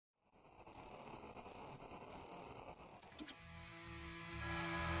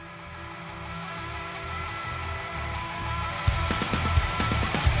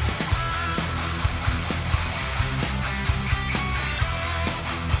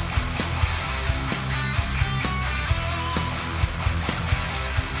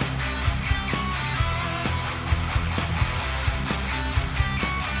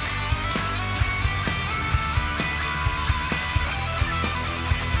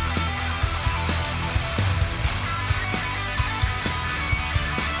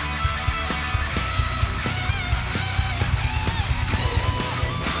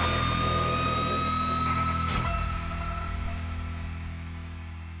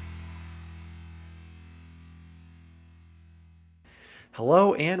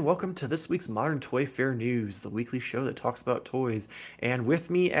Hello and welcome to this week's Modern Toy Fair News, the weekly show that talks about toys. And with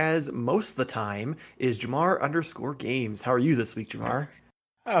me, as most of the time, is Jamar_Games. How are you this week, Jamar?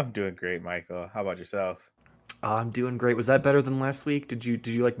 I'm doing great, Michael. How about yourself? I'm doing great. Was that better than last week? Did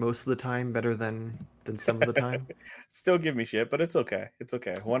you like most of the time better than some of the time? Still give me shit, but it's okay. It's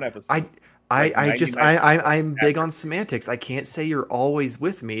okay. One I episode. I Like I just 99% I'm big on average. semantics. I can't say you're always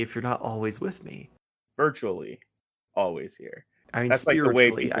with me if you're not always with me. Virtually always here. I mean That's like the way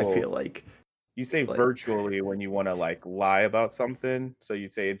spiritually, I people feel like you say like virtually when you want to like lie about something. So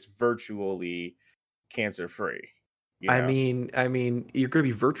you'd say it's virtually cancer free, you I know? mean, I mean, you're going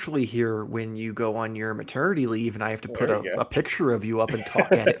to be virtually here when you go on your maternity leave, and I have to put There you a picture of you up and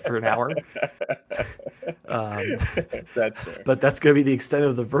talk at it for an hour. go. Um, That's fair. but that's going to be the extent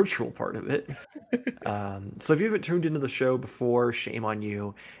of the virtual part of it. So if you haven't tuned into the show before, shame on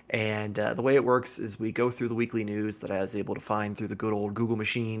you. And the way it works is we go through the weekly news that I was able to find through the good old Google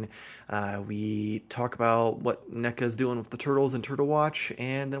machine. We talk about what NECA's doing with the Turtles and Turtle Watch,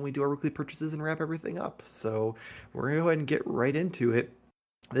 and then we do our weekly purchases and wrap everything up. So we're going to go ahead and get right into it.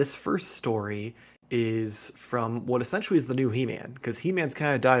 This first story is from what essentially is the new He-Man, because He-Man's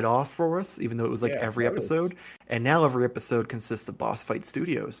kind of died off for us, even though it was like Yeah, I've every noticed. episode, and now every episode consists of Boss Fight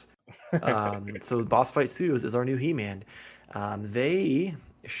Studios. So Boss Fight Studios is our new He-Man. They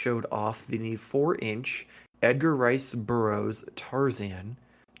showed off the new 4-inch Edgar Rice Burroughs Tarzan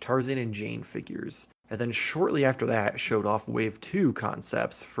and Jane figures. And then shortly after that, showed off Wave 2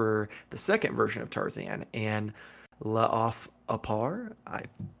 concepts for the second version of Tarzan. And La Off Apar, I'm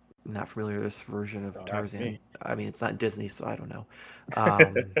not familiar with this version of Don't ask Tarzan. me. I mean, it's not Disney, so I don't know.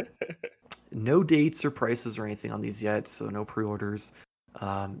 Um, no dates or prices or anything on these yet, so no pre-orders.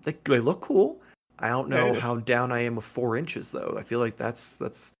 They look cool. I don't know Yeah. how down I am with 4 inches though. I feel like that's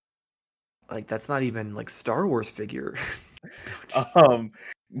not even like Star Wars figure. Um,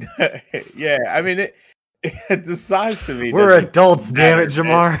 yeah, I mean the size to me We're doesn't adults, damn it, matter,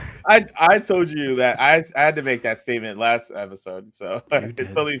 man. Jamar. I told you that I had to make that statement last episode, so You it's did.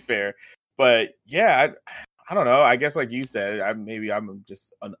 totally fair. But yeah, I don't know. I guess like you said, I'm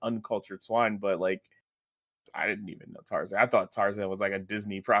just an uncultured swine, but like I didn't even know Tarzan. I thought Tarzan was like a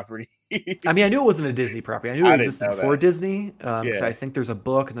Disney property. I mean, I knew it wasn't a Disney property. I knew it I didn't existed know before that. Disney. Because I Yeah. think there's a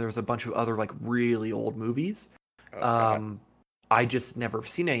book and there's a bunch of other like really old movies. Oh God. Um, I just never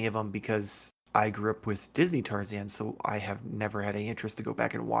seen any of them because I grew up with Disney Tarzan, so I have never had any interest to go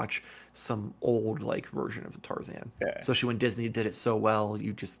back and watch some old like version of Tarzan. Yeah. Especially when Disney did it so well,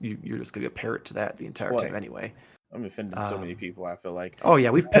 you're just gonna compare it to that the entire What? time anyway. I'm offending so many Um, people. I feel like. oh yeah,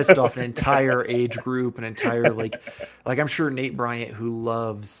 we've pissed off an entire age group, an entire like I'm sure Nate Bryant, who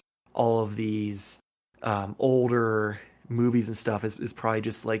loves all of these older movies and stuff, is probably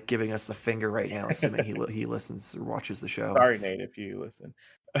just like giving us the finger right now, assuming he listens or watches the show. Sorry, Nate, if you listen.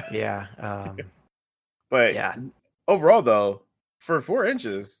 Yeah, But yeah, overall, though, for 4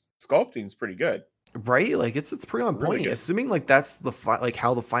 inches, sculpting's pretty good. right. Like it's pretty on Really point. good. Assuming like that's like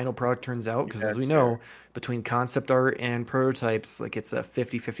how the final product turns out, Yeah, because as we that's know, fair. between concept art and prototypes, like it's a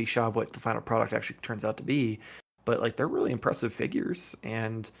 50-50 shot of what the final product actually turns out to be. But like they're really impressive figures,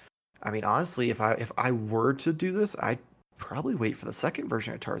 and I mean honestly, if I were to do this, I'd probably wait for the second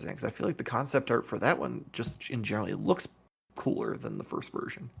version of Tarzan because I feel like the concept art for that one just in general it looks cooler than the first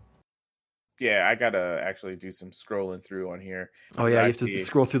version. Yeah, I gotta actually do some scrolling through on here Oh because yeah, you I have to see.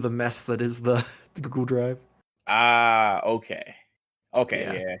 scroll through the mess that is the Google Drive. Okay. Okay,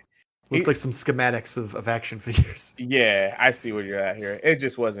 Yeah, yeah. looks He, like some schematics of action figures. yeah, I see where you're at here. It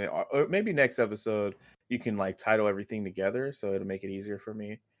just wasn't. Or maybe next episode you can like title everything together so it'll make it easier for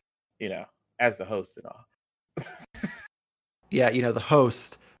me, you know, as the host and all. Yeah, the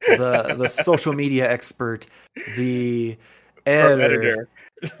host, the social media expert, the Pro editor,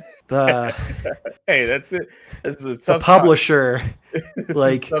 editor. the Hey, that's it. This is a the tough job. publisher. It's a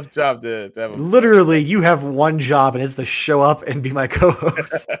Like tough job to have literally, you have one job, and it's to show up and be my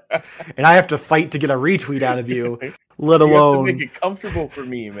co-host, and I have to fight to get a retweet out of you. Let You have to make alone, it comfortable for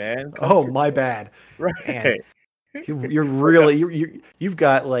me, man. oh my Comfortable. bad, man. Right. You're Like, really you've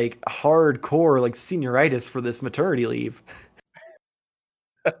got like hardcore like senioritis for this maternity leave.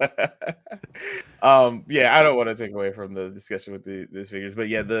 yeah, I don't want to take away from the discussion with these figures, but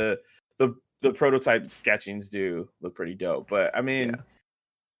yeah, the the prototype sketchings do look pretty dope. But I Yeah. mean,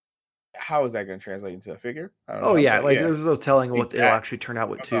 how is that going to translate into a figure? I don't Oh know, yeah, but like yeah, there's no telling need what it'll that. actually turn out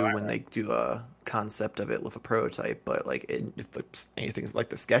with That's all too I when know. they do a concept of it with a prototype. But like if anything like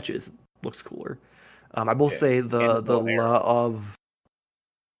the sketches looks cooler. I will Yeah, say and the the bow and arrow. La of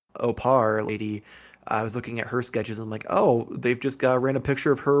Opar lady, I was looking at her sketches and I'm like, oh, they've just got ran a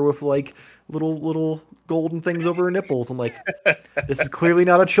picture of her with like little golden things over her nipples. I'm like, this is clearly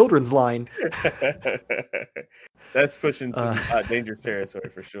not a children's line. That's pushing Uh, some dangerous territory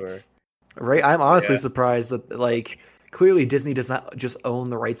for sure. right? I'm honestly Yeah, surprised that like clearly Disney does not just own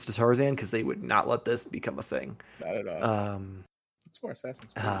the rights to Tarzan because they would not let this become a thing. not at all. Um, It's more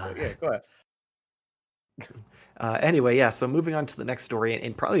Assassin's Creed, uh, but yeah, go ahead. Anyway, yeah. So moving on to the next story,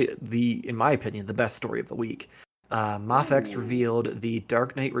 and probably in my opinion, the best story of the week. Mafex Ooh. revealed the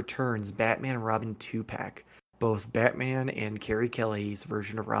Dark Knight Returns Batman and Robin 2-pack. Both Batman and Carrie Kelly's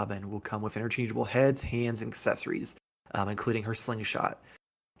version of Robin will come with interchangeable heads, hands, and accessories, including her slingshot.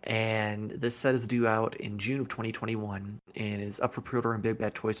 And this set is due out in June of 2021 and is up for pre-order in Big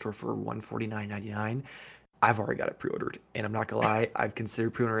Bad Toy Store for $149.99. I've already got it pre-ordered, and I'm not gonna lie, I've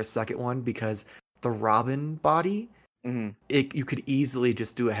considered pre-ordering a second one because the Robin body, Mm-hmm. you could easily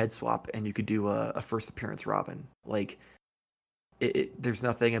just do a head swap and you could do a first appearance Robin. Like, there's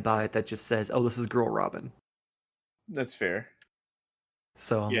nothing about it that just says, "Oh, this is girl Robin." That's fair.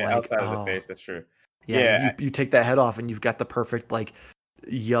 So I'm Yeah, like, outside of the oh, face, that's true. yeah. Yeah, You take that head off and you've got the perfect like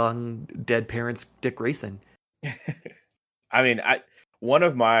young dead parents Dick Grayson. I mean, one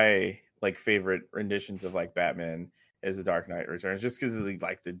of my like favorite renditions of like Batman is The Dark Knight Returns, just because of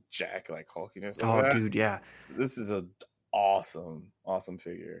like the Jack like hulkiness of Oh, that. dude, yeah. This is a awesome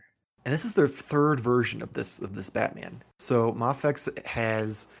figure. And this is their third version of this Batman. So Mafex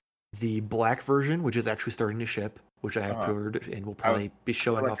has the black version, which is actually starting to ship, which I have pre-ordered and will probably be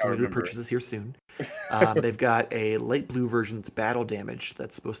showing off some of the purchases here soon. They've got a light blue version that's battle damage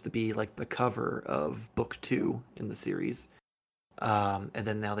that's supposed to be like the cover of book 2 in the series. And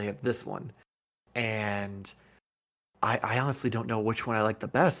then now they have this one. And I honestly don't know which one I like the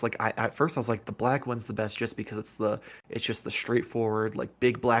best. Like at first I was like the black one's the best just because it's just the straightforward like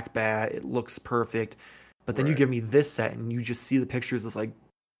big black bat. It looks perfect. But then you give me this set and you just see the pictures of like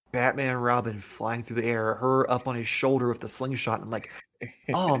Batman and Robin flying through the air, her up on his shoulder with the slingshot. And I'm like,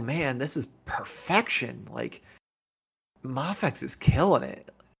 oh man, this is perfection. Like Mafex is killing it.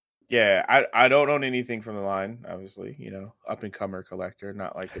 Yeah, I don't own anything from the line, obviously, up and comer collector,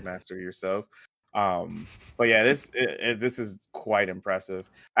 not like a master yourself. But yeah, this is quite impressive.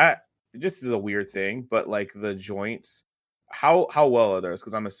 Just is a weird thing, but like the joints, how well are those?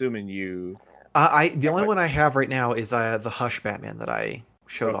 Because I'm assuming you. The only one I have right now is the Hush Batman that I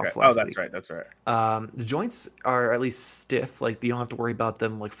showed off last week. That's right. The joints are at least stiff. Like you don't have to worry about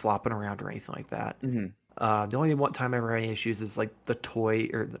them like flopping around or anything like that. Mm-hmm. The only one time I ever had any issues is like the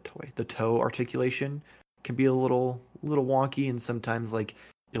toe articulation can be a little wonky, and sometimes like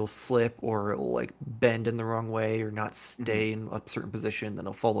it'll slip or it'll like bend in the wrong way or not stay in a certain position, then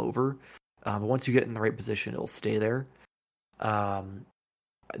it'll fall over. But once you get in the right position, it'll stay there.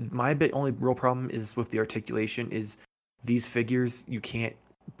 My only real problem is with the articulation is these figures, you can't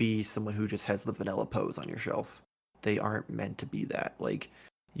be someone who just has the vanilla pose on your shelf. They aren't meant to be that. Like,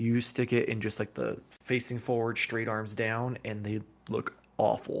 you stick it in just like the facing forward, straight arms down, and they look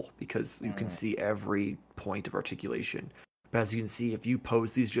awful because you can see every point of articulation. But as you can see, if you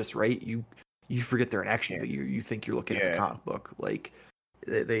pose these just right, you forget they're an action figure. You think you're looking at the comic book. Like,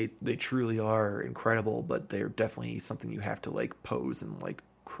 they truly are incredible, but they're definitely something you have to like pose in like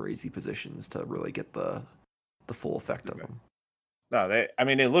crazy positions to really get the full effect of them. No,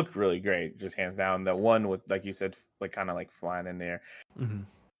 they look really great, just hands down. The one with, like you said, like kind of like flying in there. Mm-hmm.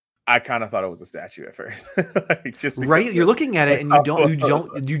 I kind of thought it was a statue at first. Like, just right, you're looking at it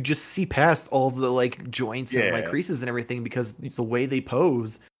and you just see past all of the like joints and like creases and everything because the way they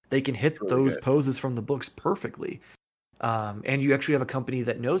pose, they can hit those poses from the books perfectly. And you actually have a company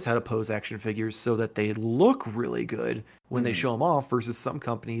that knows how to pose action figures so that they look really good when they show them off versus some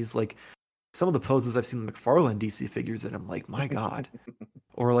companies like some of the poses I've seen in McFarlane DC figures and I'm like, my God.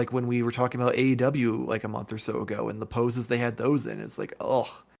 Or like when we were talking about AEW like a month or so ago and the poses they had those in, it's like,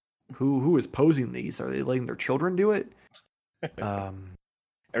 oh, who is posing these? Are they letting their children do it?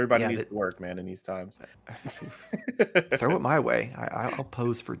 Everybody needs to work, man, in these times. Throw it my way. I'll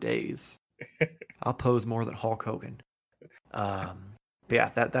pose for days. I'll pose more than Hulk Hogan. But yeah,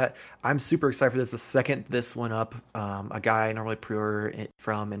 that I'm super excited for this. The second this went up, a guy I normally pre-order it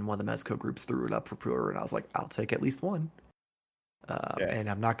from in one of the Mezco groups threw it up for pre-order, and I was like, I'll take at least one. And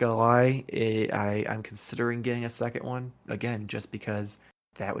I'm not gonna lie, I'm considering getting a second one again, just because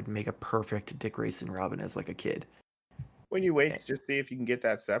that would make a perfect Dick Grayson Robin as like a kid. When you wait, just see if you can get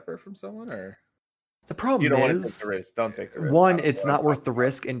that separate from someone, or the problem you don't want to is, take the risk. Don't take the risk. One, it's not worth the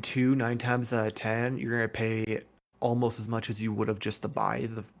risk, and two, 9 times out of 10, you're gonna pay almost as much as you would have just to buy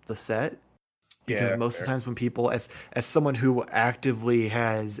the set because Yeah, most of the fair. times when people, as someone who actively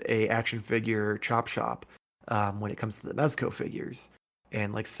has a action figure chop shop, when it comes to the Mezco figures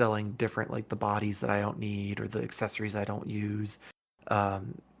and like selling different like the bodies that I don't need or the accessories I don't use,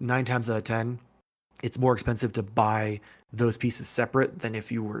 9 times out of 10, it's more expensive to buy those pieces separate than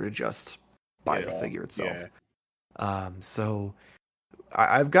if you were to just buy Get it the all. figure itself. Yeah. So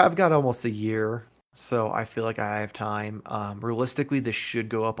I've got almost a year, so I feel like I have time. Realistically, this should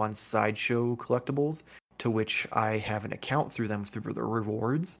go up on Sideshow Collectibles, to which I have an account through them through their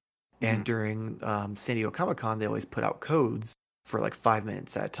rewards. And Mhm. during San Diego Comic Con, they always put out codes for like 5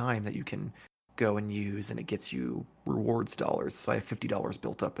 minutes at a time that you can go and use, and it gets you rewards dollars. So I have $50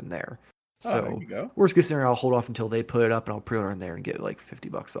 built up in there. Oh, there So you go. worst case scenario, I'll hold off until they put it up, and I'll pre-order in there and get like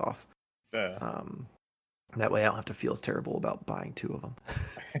 $50 off. Yeah. Um, that way, I don't have to feel as terrible about buying two of them.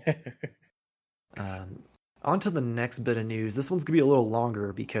 On to the next bit of news. This one's gonna be a little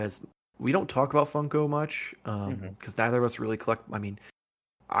longer because we don't talk about Funko much. Mhm. Because neither of us really collect. I mean,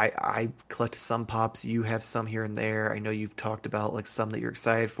 I collect some pops. You have some here and there. I know you've talked about like some that you're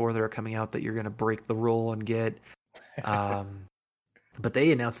excited for that are coming out that you're gonna break the rule and get. Um, but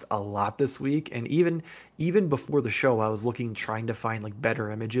they announced a lot this week, and even before the show, I was looking trying to find like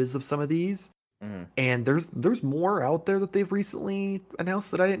better images of some of these. Mhm. And there's more out there that they've recently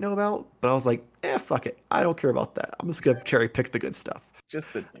announced that I didn't know about, but I was like, fuck it, I don't care about that. I'm just gonna cherry pick the good stuff,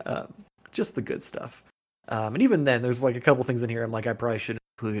 Just the news. um, just the good stuff. And even then, there's like a couple things in here I'm like I probably should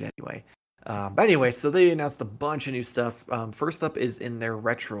include anyway. But anyway, so they announced a bunch of new stuff. First up is in their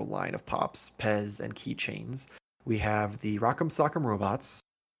retro line of pops, Pez, and keychains. We have the Rock'em Sock'em Robots,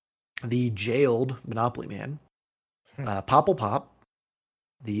 the jailed Monopoly Man, Popple Pop,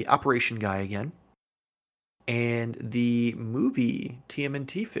 the Operation Guy again, and the movie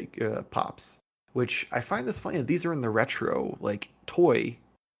TMNT pops, which I find this funny that these are in the retro like toy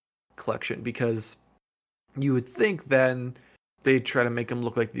collection, because you would think then they'd try to make them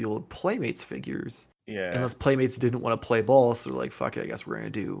look like the old Playmates figures, Yeah. unless Playmates didn't want to play ball, so they're like, fuck it, I guess we're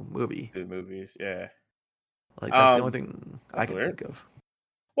gonna do movie. The movies. Yeah. Like that's the only thing I That's can weird. think of.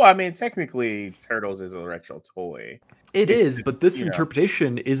 Well, I mean, technically, Turtles is a retro toy. It It's is, but just, this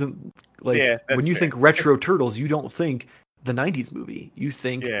interpretation isn't like Yeah, when that's you fair. think retro turtles, you don't think the 90s movie. You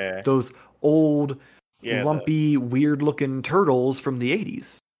think Yeah. those old, Yeah. lumpy, weird looking turtles from the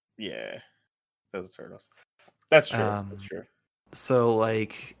 80s. Yeah. Those are Turtles. That's true. That's Um, true. so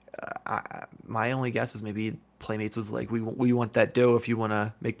like, my only guess is maybe Playmates was like, we want that dough if you want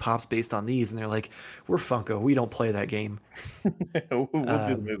to make pops based on these, and they're like, we're Funko, we don't play that game. We'll do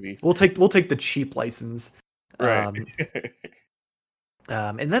the movies. We'll take the cheap license. Right.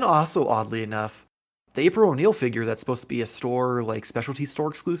 And then also, oddly enough, the April O'Neil figure that's supposed to be a store, like specialty store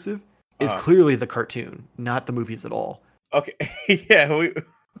exclusive, is clearly the cartoon, not the movies at all. Okay. Yeah,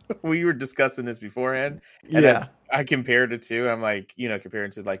 we were discussing this beforehand, and Yeah. I compared it to. I'm like,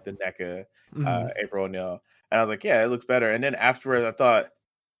 comparing to like the NECA April O'Neil, and I was like, yeah, it looks better. And then afterwards, I thought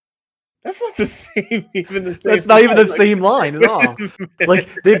that's not the same. Even the same. That's not even the line. same line at all. Like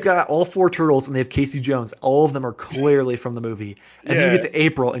they've got all 4 turtles and they have Casey Jones. All of them are clearly from the movie. And then you get to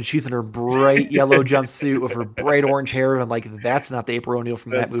April and she's in her bright yellow jumpsuit with her bright orange hair. And I'm like, that's not the April O'Neil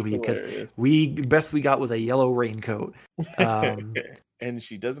from that movie, because the best we got was a yellow raincoat. And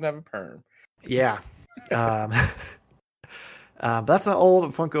she doesn't have a perm. Yeah. That's not all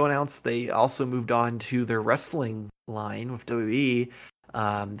that Funko announced. They also moved on to their wrestling line with WWE.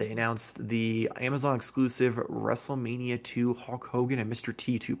 They announced the Amazon exclusive WrestleMania 2 Hulk Hogan and Mr.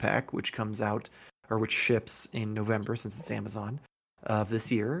 T 2-pack, which comes out, or which ships in November, since it's Amazon, of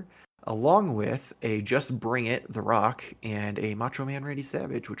this year, along with a Just Bring It The Rock and a Macho Man Randy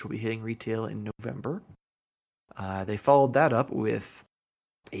Savage, which will be hitting retail in November. They followed that up with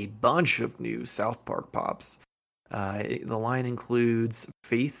a bunch of new South Park pops. The line includes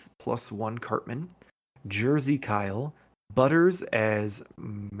Faith +1 Cartman, Jersey Kyle, Butters as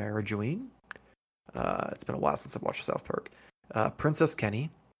Marijoine. It's been a while since I've watched South Park. Princess Kenny,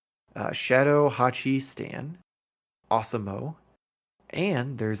 Shadow Hachi Stan, Awesomeo,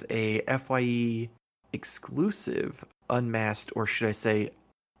 and there's a FYE exclusive unmasked, or should I say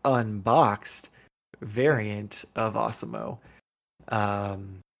unboxed, variant of Awesomeo.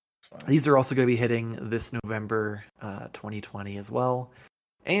 These are also going to be hitting this November 2020 as well.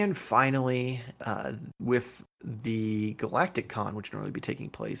 And finally, with the Galactic Con, which normally be taking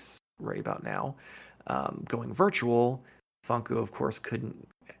place right about now, going virtual, Funko, of course, couldn't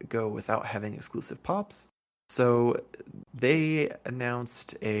go without having exclusive pops. So they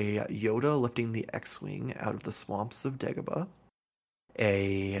announced a Yoda lifting the X-Wing out of the swamps of Dagobah,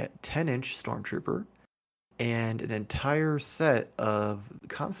 a 10-inch Stormtrooper, and an entire set of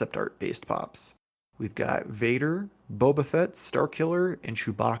concept art-based pops. we've got Vader, Boba Fett, Starkiller, and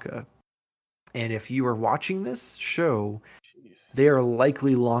Chewbacca. And if you are watching this show, Jeez. they are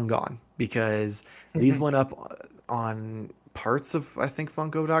likely long gone because these went up on parts of, I think,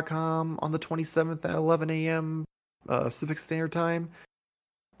 Funko.com on the 27th at 11 a.m. Pacific Standard Time.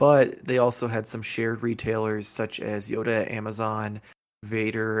 But they also had some shared retailers such as Yoda at Amazon,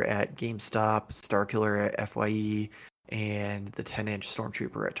 Vader at GameStop, Starkiller at FYE, and the 10-inch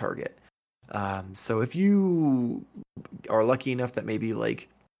Stormtrooper at Target. So if you are lucky enough that maybe like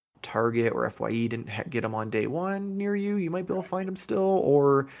Target or FYE didn't get them on day one near you, you might be able to find them still.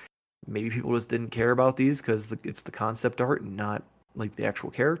 Or maybe people just didn't care about these because it's the concept art and not like the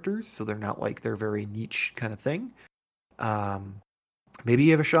actual characters. So they're not like their very niche kind of thing. Maybe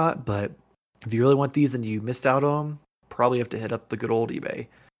you have a shot, but if you really want these and you missed out on them, probably have to hit up the good old eBay.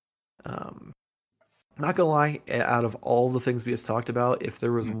 Not gonna lie, out of all the things we just talked about, if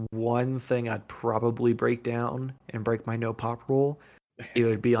there was one thing I'd probably break down and break my no pop rule, it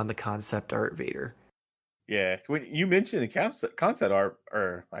would be on the concept art Vader. Yeah, when you mentioned the concept art,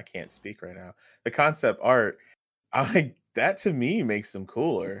 or I can't speak right now. The concept art, that to me makes them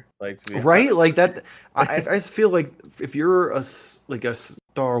cooler. Like, to be Right, honest. like that. I just feel like if you're a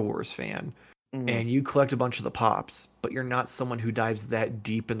Star Wars fan and you collect a bunch of the pops, but you're not someone who dives that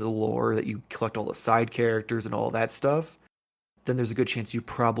deep into the lore that you collect all the side characters and all that stuff, then there's a good chance you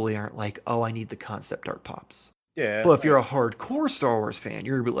probably aren't like, oh, I need the concept art pops. Yeah, But if you're a hardcore Star Wars fan,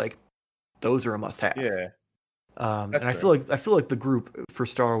 you're gonna be like, those are a must-have. yeah. And I feel like the group for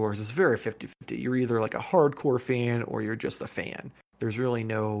Star Wars is very 50-50. You're either like a hardcore fan or you're just a fan. There's really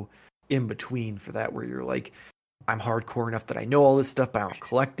no in between for that where you're like, I'm hardcore enough that I know all this stuff, but I don't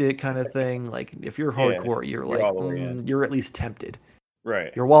collect it kind of thing. Like if you're hardcore, you're like, you're at least tempted.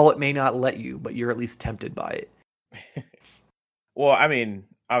 Right. Your wallet may not let you, but you're at least tempted by it. Well, I mean,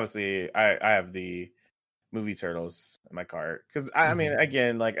 obviously, I have the movie Turtles in my cart because I mean,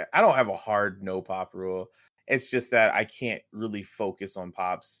 again, like I don't have a hard no pop rule. It's just that I can't really focus on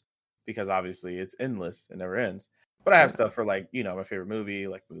pops because obviously it's endless; it never ends. But I have stuff for like my favorite movie,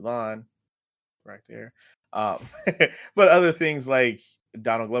 like Mulan, right there. But other things like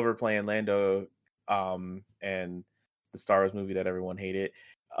Donald Glover playing Lando, and the Star Wars movie that everyone hated.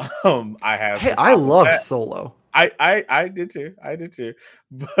 I have. Hey, I loved Solo. I did too. I did too.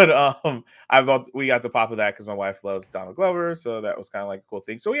 But we got the pop of that because my wife loves Donald Glover, so that was kind of like a cool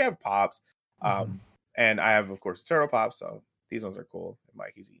thing. So we have pops. And I have, of course, turtle pops. So these ones are cool.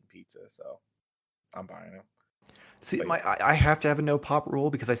 Mikey's eating pizza, so I'm buying them. See, I have to have a no pop rule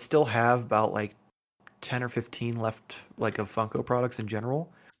because I still have about like 10 or 15 left, like of Funko products in general.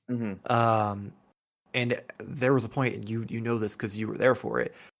 And there was a point, and you know this because you were there for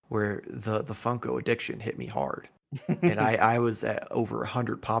it, where the Funko addiction hit me hard. And I was at over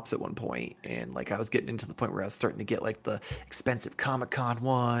 100 pops at one point, and like I was getting into the point where I was starting to get like the expensive Comic-Con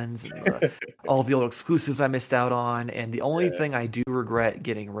ones and all the old exclusives I missed out on. And the only thing I do regret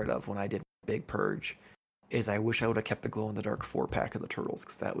getting rid of when I did Big Purge is I wish I would have kept the glow in the dark 4-pack of the Turtles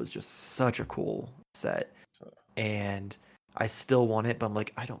because that was just such a cool set. And I still want it, but I'm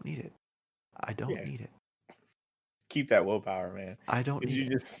like, I don't need it. I don't need it. Keep that willpower, man. I don't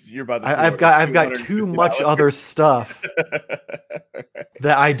need you're about to I've got too much other stuff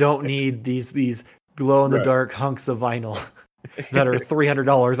that I don't need these glow in the dark hunks of vinyl that are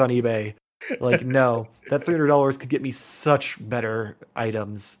 $300 on eBay. Like, no, that $300 could get me such better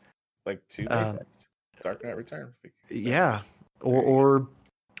items. Like 2 Dark Knight Return. Yeah. Or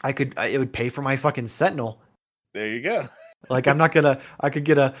it would pay for my fucking Sentinel. There you go. Like I could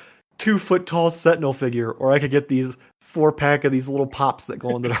get a 2-foot tall Sentinel figure, or I could get these 4-pack of these little pops that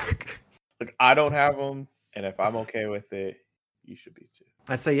glow in the dark. Look, I don't have them, and if I'm okay with it, you should be too.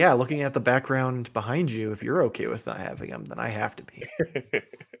 I say, yeah, looking at the background behind you, if you're okay with not having them, then I have to be.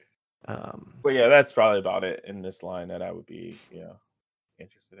 But yeah, that's probably about it in this line that I would be,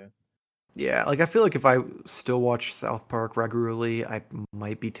 interested in. Yeah, like I feel like if I still watch South Park regularly, I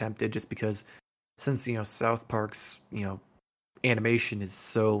might be tempted just because since, South Park's, animation is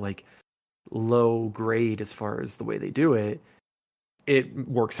so like low grade as far as the way they do it, it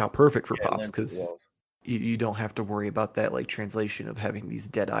works out perfect for pops because you don't have to worry about that like translation of having these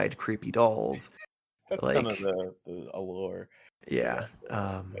dead-eyed creepy dolls. That's like, kind of the allure. Yeah.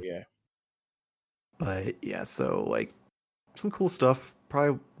 But yeah, so like some cool stuff.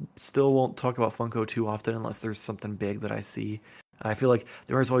 Probably still won't talk about Funko too often unless there's something big that I see. I feel like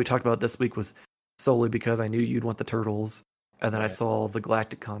the reason why we talked about it this week was solely because I knew you'd want the Turtles. And then I saw the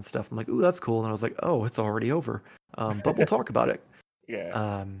Galacticon stuff. I'm like, ooh, that's cool. And I was like, oh, it's already over. But we'll talk about it.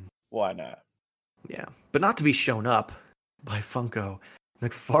 Yeah. Why not? Yeah. But not to be shown up by Funko.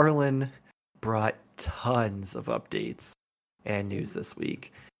 McFarlane brought tons of updates and news this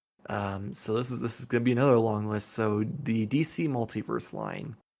week. So this is going to be another long list. So the DC Multiverse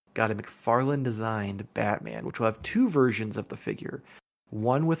line got a McFarlane designed Batman, which will have two versions of the figure,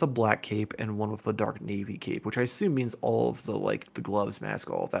 one with a black cape and one with a dark navy cape, which I assume means all of the gloves, mask,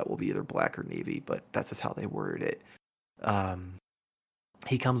 all of that will be either black or navy, but that's just how they worded it.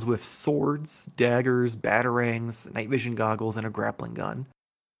 He comes with swords, daggers, batarangs, night vision goggles, and a grappling gun.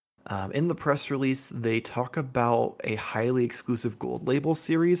 In the press release, they talk about a highly exclusive gold label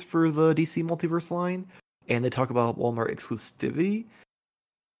series for the DC Multiverse line, and they talk about Walmart exclusivity,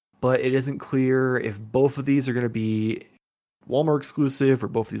 but it isn't clear if both of these are going to be Walmart exclusive or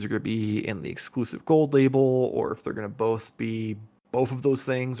both of these are going to be in the exclusive gold label, or if they're going to both be both of those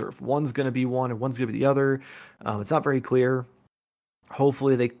things, or if one's going to be one and one's going to be the other. It's not very clear.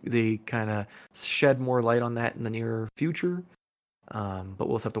 Hopefully they kind of shed more light on that in the near future. But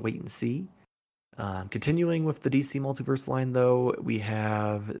we'll just have to wait and see. Continuing with the DC Multiverse line, though, we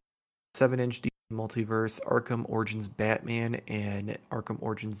have 7-inch DC Multiverse, Arkham Origins Batman, and Arkham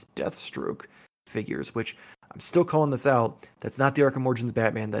Origins Deathstroke figures, which I'm still calling this out. That's not the Arkham Origins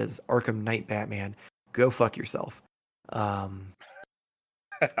Batman. That is Arkham Knight Batman. Go fuck yourself.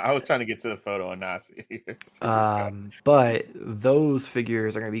 I was trying to get to the photo and not see it. But those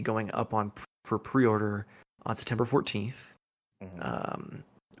figures are going to be going up for pre-order on September 14th.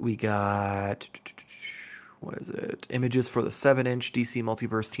 We got, what is it? Images for the 7-inch DC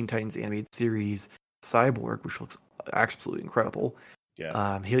Multiverse Teen Titans animated series Cyborg, which looks absolutely incredible.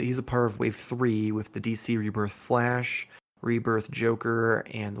 Yes. He's a part of Wave 3 with the DC Rebirth Flash, Rebirth Joker,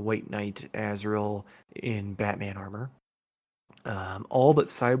 and the White Knight Azrael in Batman armor. All but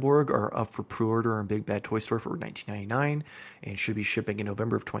Cyborg are up for pre-order on Big Bad Toy Store for $19.99 and should be shipping in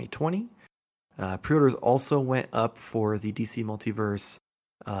November of 2020. Pre-orders also went up for the DC Multiverse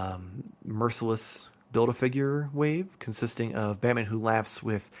Merciless Build-A-Figure wave, consisting of Batman Who Laughs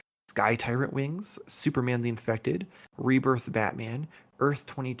with Sky Tyrant Wings, Superman the Infected, Rebirth Batman, Earth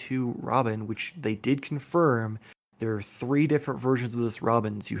 22 Robin, which they did confirm there are 3 different versions of this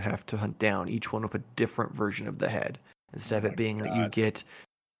Robins you have to hunt down, each one with a different version of the head. Instead of it being that you get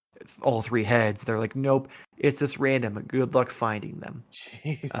all 3 heads, they're like, nope, it's just random. Good luck finding them.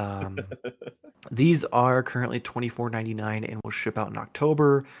 These are currently $24.99 and will ship out in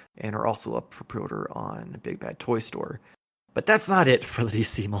October and are also up for pre-order on Big Bad Toy Store. But that's not it for the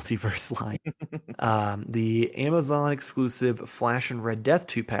DC Multiverse line. The Amazon exclusive Flash and Red Death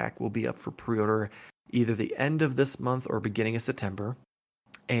 2-pack will be up for pre-order either the end of this month or beginning of September.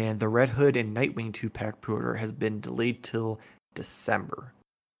 And the Red Hood and Nightwing 2-pack pre-order has been delayed till December.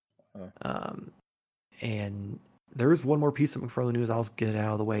 And there is one more piece of McFarlane news. I'll get it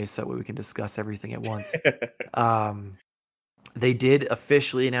out of the way so we can discuss everything at once. They did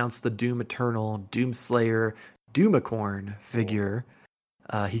officially announce the Doom Eternal Doomslayer Doomicorn figure.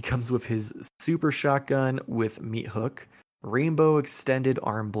 He comes with his super shotgun with meat hook, rainbow extended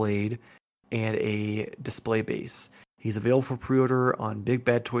arm blade, and a display base. He's available for pre-order on Big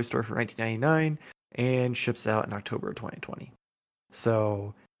Bad Toy Store for $19.99 and ships out in October of 2020.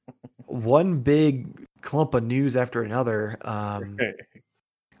 So one big clump of news after another. I'm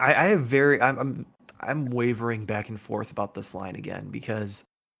wavering back and forth about this line again, because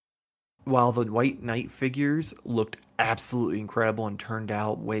while the White Knight figures looked absolutely incredible and turned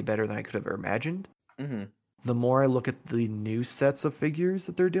out way better than I could have ever imagined, the more I look at the new sets of figures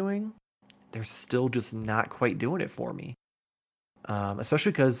that they're doing, they're still just not quite doing it for me.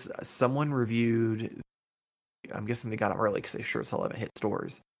 Especially because someone reviewed, I'm guessing they got them early because they sure as hell haven't hit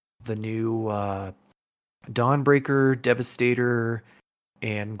stores, the new Dawnbreaker, Devastator,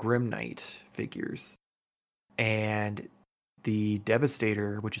 and Grim Knight figures. And the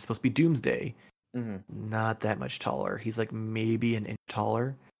Devastator, which is supposed to be Doomsday, not that much taller. He's like maybe an inch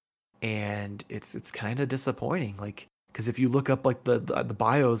taller. And it's kind of disappointing. Like, because if you look up like the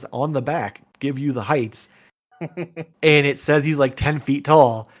bios on the back, give you the heights, and it says he's like 10 feet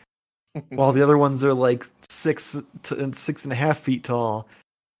tall, while the other ones are like 6.5 feet tall,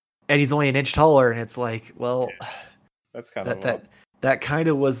 and he's only an inch taller. And it's like, well, that's kind of that kind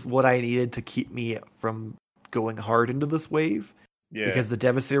of was what I needed to keep me from going hard into this wave. Yeah. Because the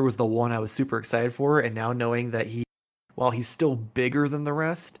Devastator was the one I was super excited for, and now knowing that while he's still bigger than the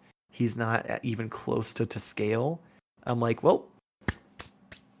rest, he's not even close to scale. I'm like, well,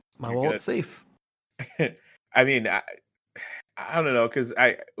 my wallet's safe. I mean, I don't know, because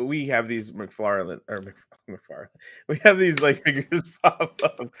we have these McFarlane. We have these like figures pop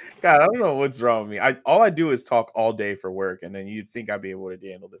up. God, I don't know what's wrong with me. All I do is talk all day for work, and then you'd think I'd be able to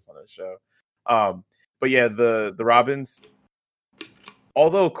handle this on the show. But yeah, the Robins,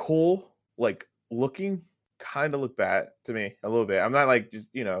 although cool, like looking kind of look bad to me a little bit. I'm not like just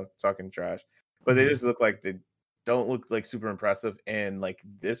talking trash, but they just look like they don't look like super impressive in like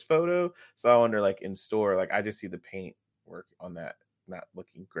this photo. So I wonder like in store, like I just see the paint work on that not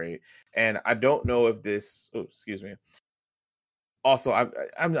looking great, and I don't know if this. Oh, excuse me. Also,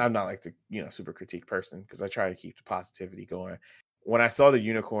 I'm not like the super critique person because I try to keep the positivity going. When I saw the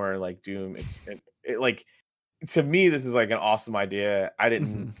unicorn like Doom, it like to me this is like an awesome idea. I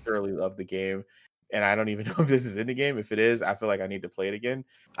didn't thoroughly love the game, and I don't even know if this is in the game. If it is, I feel like I need to play it again.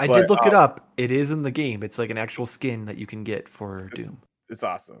 I But did look it up. It is in the game. It's like an actual skin that you can get for Doom. It's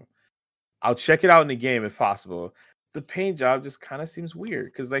awesome. I'll check it out in the game if possible. The paint job just kind of seems weird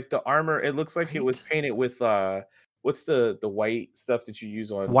because like the armor, it looks like it was painted with what's the white stuff that you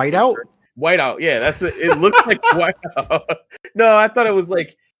use on whiteout? Whiteout, yeah, that's it looks like whiteout. No, I thought it was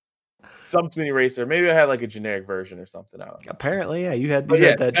like something eraser. Maybe I had like a generic version or something. I don't know. Apparently, yeah, you had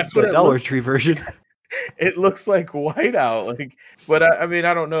that Dollar Tree version. It looks like whiteout, like, but I mean,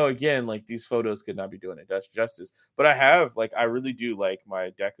 I don't know. Again, like these photos could not be doing it justice. But I really do like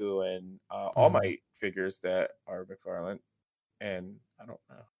my Deku and all my figures that are McFarlane, and I don't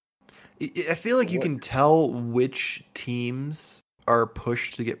know. I feel like you can tell which teams are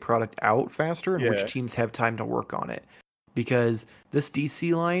pushed to get product out faster and which teams have time to work on it, because this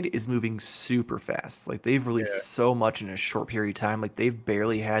DC line is moving super fast. Like they've released so much in a short period of time. Like they've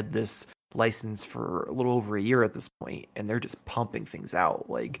barely had this license for a little over a year at this point, and they're just pumping things out.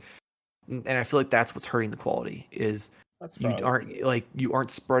 Like, and I feel like that's what's hurting the quality is you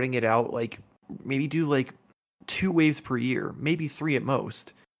aren't spreading it out. Like maybe do like 2 waves per year, maybe 3 at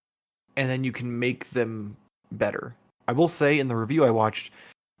most, and then you can make them better. I will say in the review I watched,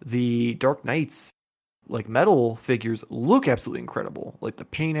 the Dark Knights like metal figures look absolutely incredible. Like the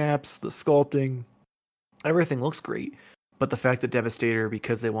paint apps, the sculpting, everything looks great. But the fact that Devastator,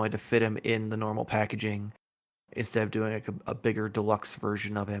 because they wanted to fit him in the normal packaging instead of doing like a bigger deluxe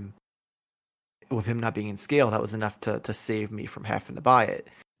version of him, with him not being in scale, that was enough to save me from having to buy it.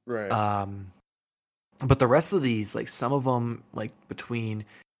 Right. But the rest of these, like some of them, like between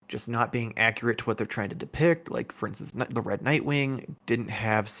just not being accurate to what they're trying to depict, like for instance, the Red Nightwing didn't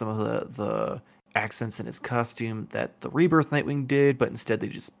have some of the accents in his costume that the Rebirth Nightwing did, but instead they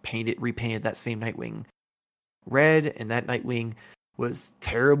just repainted that same Nightwing red, and that Nightwing was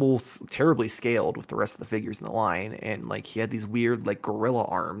terribly scaled with the rest of the figures in the line, and like he had these weird like gorilla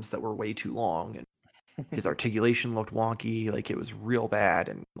arms that were way too long, and his articulation looked wonky, like it was real bad.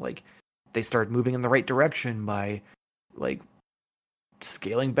 And like they started moving in the right direction by like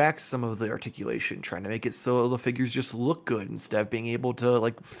scaling back some of the articulation, trying to make it so the figures just look good instead of being able to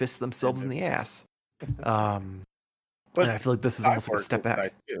like fist themselves in the ass. But and I feel like this is almost like a step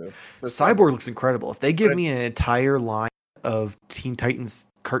back. Cyborg looks incredible. If they give me an entire line of Teen Titans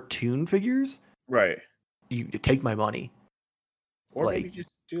cartoon figures, right, you take my money. Or like, maybe just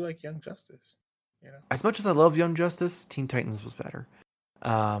do like Young Justice. As much as I love Young Justice, Teen Titans was better.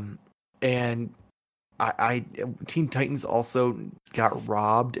 And I Teen Titans also got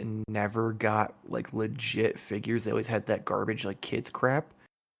robbed and never got like legit figures. They always had that garbage like kids crap.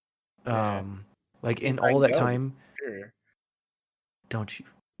 Like in all that time. Don't you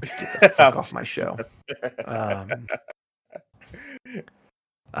get the fuck off my show.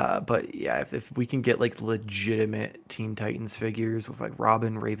 But yeah, if we can get like legitimate Teen Titans figures with like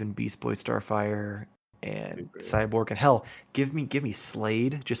Robin, Raven, Beast Boy, Starfire, and Cyborg, and hell, give me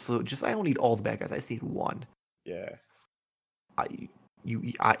Slade. Just I don't need all the bad guys. I just need one. Yeah.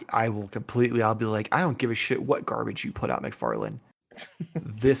 I will completely. I'll be like, I don't give a shit what garbage you put out, McFarlane.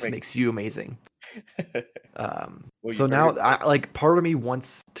 This makes you amazing. So now, part of me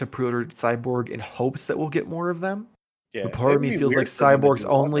wants to pre-order Cyborg in hopes that we'll get more of them. Yeah, but part of me feels like Cyborg's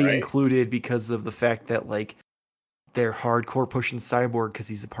only included because of the fact that like they're hardcore pushing Cyborg because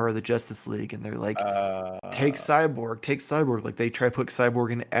he's a part of the Justice League, and they're like, take Cyborg. Like they try to put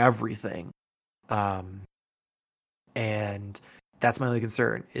Cyborg in everything, and that's my only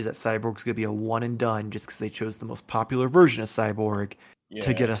concern is that Cyborg's gonna be a one and done just because they chose the most popular version of Cyborg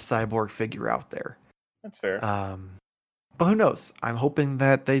to get a Cyborg figure out there. That's fair. But who knows? I'm hoping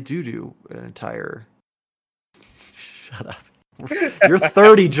that they do an entire. Shut up. You're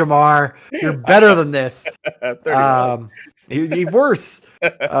 30, Jamar. You're better than this. You're worse.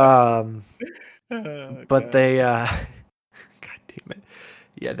 But they. God damn it.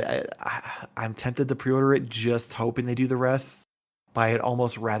 Yeah, I'm tempted to pre-order it, just hoping they do the rest. But I'd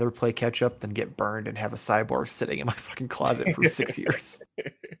almost rather play catch up than get burned and have a Cyborg sitting in my fucking closet for 6 years.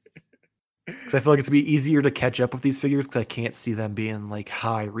 Because I feel like it's gonna be easier to catch up with these figures because I can't see them being like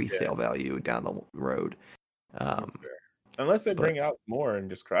high resale value down the road. Unless they But bring out more and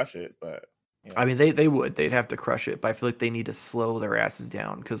just crush it, but I yeah. mean, they'd have to crush it, but I feel like they need to slow their asses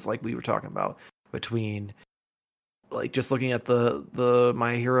down because, like we were talking about, between like just looking at the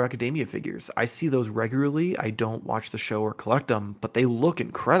My Hero Academia figures, I see those regularly. I don't watch the show or collect them, but they look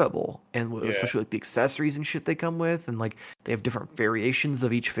incredible, and Yeah. especially like the accessories and shit they come with, and like they have different variations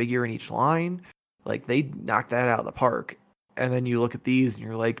of each figure in each line. Like they knock that out of the park. And then you look at these, and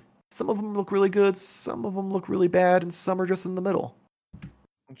you're like, some of them look really good, some of them look really bad, and some are just in the middle.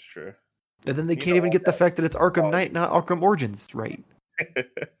 That's true. And then they You can't don't even want get the fact that it's Arkham quality. Knight, not Arkham Origins, right?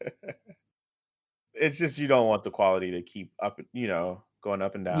 It's just you don't want the quality to keep up, going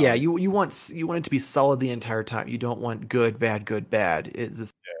up and Yeah, down. you want it to be solid the entire time. You don't want good, bad, good, bad. Yeah.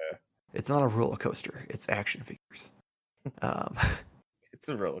 It's not a roller coaster. It's action figures. Um, It's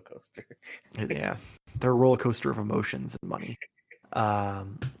a roller coaster. yeah, they're a roller coaster of emotions and money.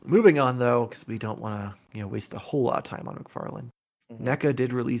 Moving on though, because we don't want to waste a whole lot of time on McFarlane. Mhm. NECA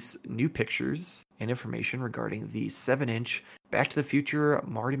did release new pictures and information regarding the 7-inch Back to the Future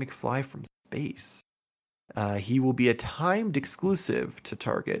Marty McFly from space. He will be a timed exclusive to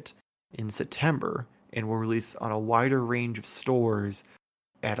Target in September and will release on a wider range of stores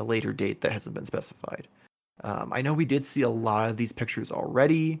at a later date that hasn't been specified. I know we did see a lot of these pictures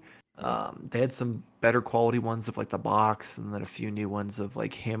already. They had some better quality ones of like the box, and then a few new ones of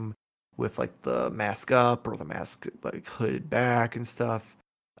like him with like the mask up or the mask like hooded back and stuff.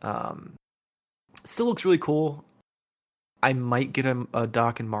 Um, Still looks really cool. I might get a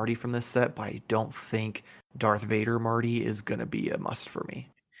Doc and Marty from this set, but I don't think Darth Vader Marty is gonna be a must for me.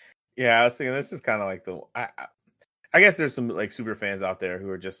 Yeah, I was thinking this is kind of like I guess there's some like super fans out there who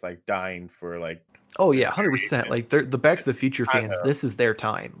are just like dying for like Oh this yeah, 100%. variation. Like they're the Back to the Future I fans. know. This is their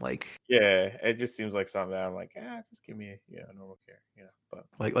time. Yeah, it just seems like something that I'm like, just give me a normal care, But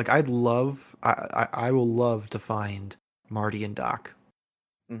I will love to find Marty and Doc,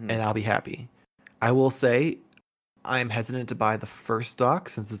 hmm and I'll be happy. I will say I'm hesitant to buy the first Doc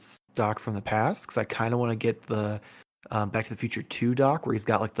since it's Doc from the past because I kind of want to get the Back to the Future 2 Doc where he's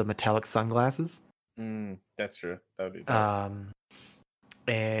got like the metallic sunglasses. that's true. That would be dope. Um,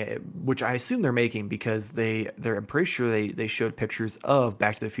 which I assume they're making because I'm pretty sure they showed pictures of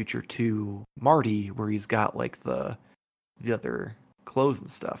Back to the Future 2 Marty where he's got like the other clothes and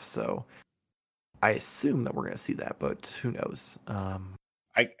stuff. So I assume that we're gonna see that, but who knows?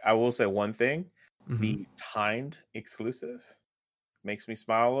 I will say one thing: Mhm. the timed exclusive makes me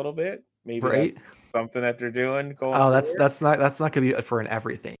smile a little bit. Maybe Right? that's something that they're doing going Oh, forward. that's not gonna be for an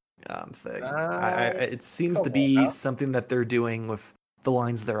everything thing. It seems Come to on be now. something that they're doing with the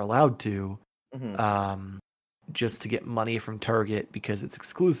lines they're allowed to, hmm um, just to get money from Target because it's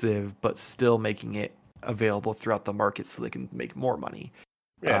exclusive, but still making it available throughout the market so they can make more money.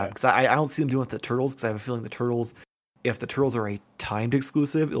 Yeah. Because I don't see them doing it with the Turtles because I have a feeling the Turtles, if the Turtles are a timed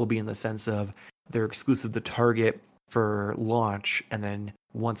exclusive, it'll be in the sense of they're exclusive to Target for launch, and then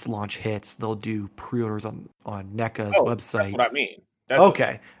once launch hits, they'll do pre-orders on NECA's Oh, that's what website. I mean.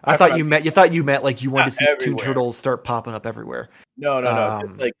 Okay, That's what I mean. you thought you meant like you wanted Not to see two everywhere. turtles start popping up everywhere. No, no, no.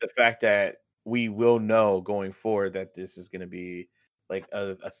 Just Um, like the fact that we will know going forward that this is going to be like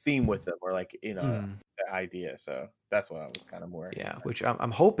a theme with them, or like mm, the idea. So that's what I was kind of more yeah, concerned. which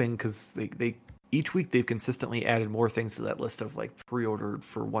I'm hoping because they each week they've consistently added more things to that list of like pre-ordered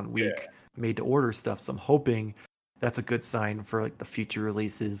for 1 week, Yeah. made to order stuff. So I'm hoping that's a good sign for like the future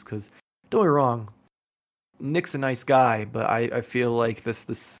releases. Because don't get me wrong, Nick's a nice guy, but I feel like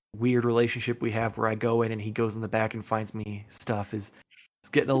this weird relationship we have where I go in and he goes in the back and finds me stuff is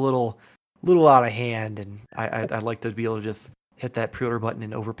getting a little out of hand, and I'd like to be able to just hit that pre-order button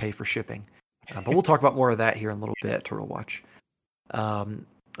and overpay for shipping. But we'll talk about more of that here in a little bit at Turtle Watch. Um,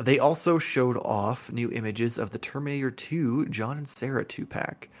 they also showed off new images of the Terminator 2 John and Sarah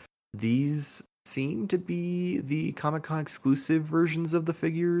 2-pack. These seem to be the Comic-Con exclusive versions of the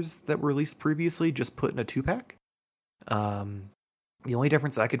figures that were released previously, just put in a 2-pack. Um, the only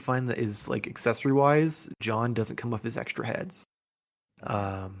difference I could find that is like accessory-wise, John doesn't come with his extra heads.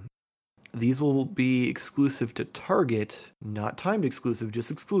 Um, these will be exclusive to Target, not timed exclusive,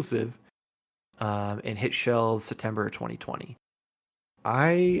 just exclusive, and hit shelves September 2020.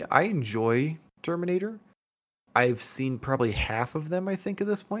 I enjoy Terminator. I've seen probably half of them, I think, at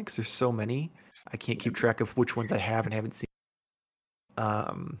this point, because there's so many. I can't keep track of which ones I have and haven't seen.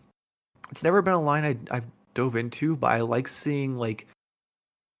 Um, it's never been a line I've dove into, but I like seeing like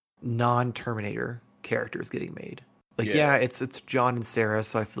non-Terminator characters getting made. Like, Yeah. yeah, it's John and Sarah,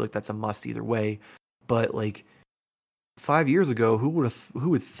 so I feel like that's a must either way. But like 5 years ago, who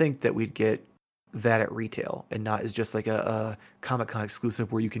would think that we'd get that at retail and not as just like a Comic Con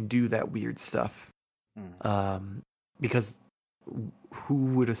exclusive where you can do that weird stuff. Mm. Um, because who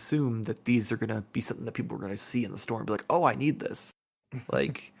would assume that these are going to be something that people are going to see in the store and be like, oh, I need this.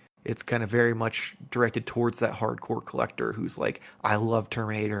 Like, it's kind of very much directed towards that hardcore collector who's like, I love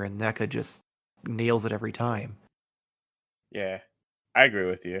Terminator, and NECA just nails it every time. Yeah, I agree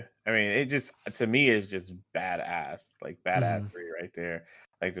with you. I mean, it just, to me, is just badass. Like, badassery right there.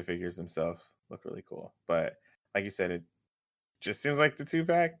 Like, the figures themselves look really cool. But, like you said, it just seems like the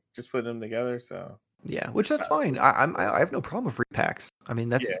 2-pack, just putting them together, so. Yeah, which that's fine. I have no problem with repacks. I mean,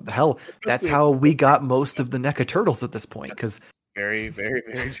 that's Yeah. hell. That's how we got most of the NECA turtles at this point. Because Very, very,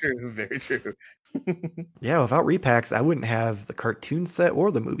 very true. Very true. yeah, without repacks, I wouldn't have the cartoon set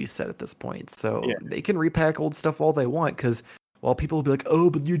or the movie set at this point. So Yeah. they can repack old stuff all they want. Because while people will be like, "Oh,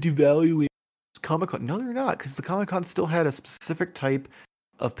 but you're devaluing Comic-Con," no, they're not. Because the Comic-Con still had a specific type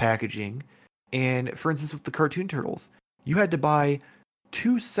of packaging. And for instance, with the cartoon turtles, you had to buy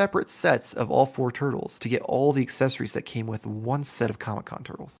 2 separate sets of all 4 turtles to get all the accessories that came with one set of Comic-Con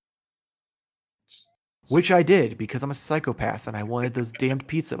turtles. Which I did because I'm a psychopath and I wanted those damned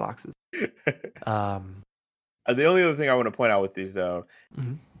pizza boxes. The only other thing I want to point out with these, though,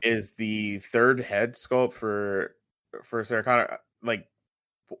 Mhm. is the third head sculpt for Sarah Connor. Like,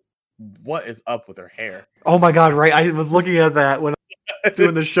 what is up with her hair? Oh my god, right? I was looking at that when I was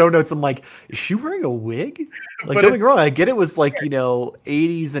doing the show notes. I'm like, is she wearing a wig? Like, don't get me wrong, I get it was like,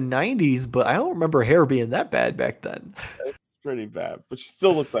 80s and 90s, but I don't remember hair being that bad back then. It's pretty bad, but she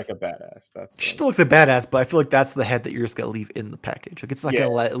still looks like a badass. She still looks like badass, but I feel like that's the head that you're just gonna leave in the package. Like, it's not Yeah.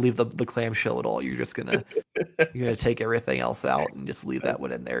 gonna leave the clamshell at all. You're just gonna take everything else out and just leave that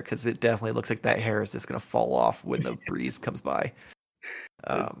one in there because it definitely looks like that hair is just gonna fall off when the breeze comes by.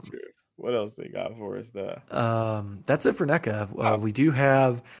 That's true. What else they got for us though? That's it for NECA. We do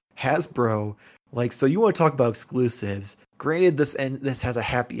have Hasbro. Like, so you want to talk about exclusives? Granted, this has a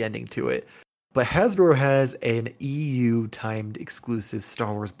happy ending to it, but Hasbro has an EU timed exclusive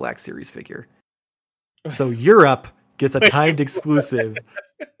Star Wars Black Series figure. So Europe gets a timed exclusive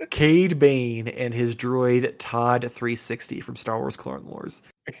Cade Bane and his droid Todd 360 from Star Wars Clone Wars.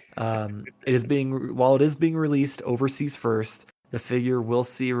 While it is being released overseas first, the figure will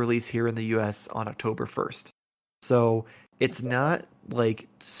see release here in the US on October 1st. So it's not like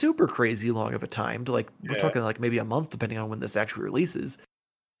super crazy long of a time to, like, we're talking like maybe a month depending on when this actually releases.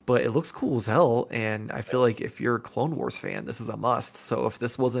 But it looks cool as hell, and I feel like if you're a Clone Wars fan, this is a must. So if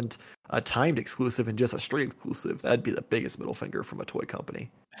this wasn't a timed exclusive and just a straight exclusive, that'd be the biggest middle finger from a toy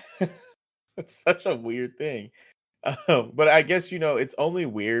company. That's such a weird thing. But I guess, it's only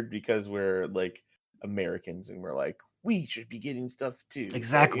weird because we're like Americans and we're like, we should be getting stuff too.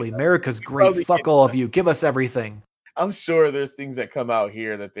 Exactly. But, America's great. Fuck all of you. Give us everything. I'm sure there's things that come out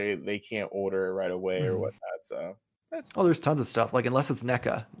here that they can't order right away or whatnot. So there's tons of stuff. Like, unless it's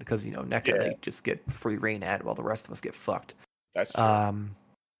NECA, because NECA they just get free reign at while the rest of us get fucked. That's true.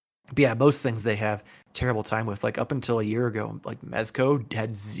 But yeah, most things they have terrible time with. Like, up until a year ago, like Mezco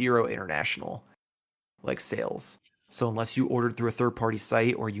had 0 international sales. So unless you ordered through a third-party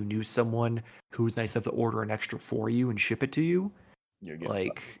site or you knew someone who was nice enough to order an extra for you and ship it to you,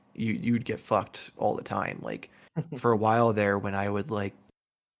 you'd get fucked all the time. Like, for a while there, when I would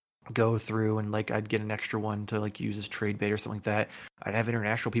go through and I'd get an extra one to use as trade bait or something like that, I'd have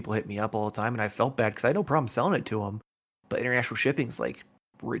international people hit me up all the time, and I felt bad because I had no problem selling it to them, but international shipping's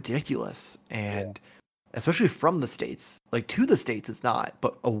ridiculous, and especially from the States. To the States it's not,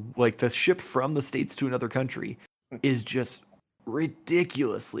 but the ship from the States to another country is just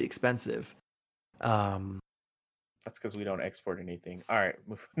ridiculously expensive. That's because we don't export anything. All right.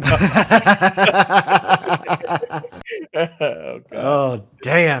 Oh,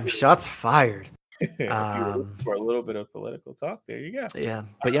 damn. Shots fired. For a little bit of political talk, there you go. Yeah,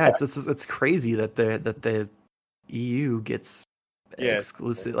 but yeah, it's crazy that the EU gets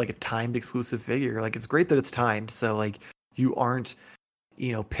exclusive, a timed exclusive figure. It's great that it's timed, so you aren't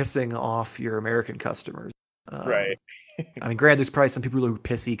pissing off your American customers. Right. I mean, granted, there's probably some people who are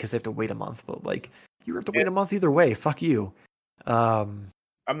pissy because they have to wait a month, but you have to wait a month either way. Fuck you. I'm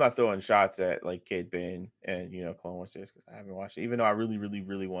not throwing shots at Cade Bane and Clone Wars series because I haven't watched it, even though I really, really,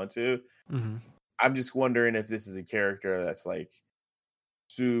 really want to. Mm-hmm. I'm just wondering if this is a character that's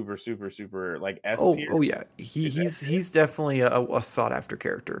super, super, super S tier. Oh yeah, he's definitely a sought after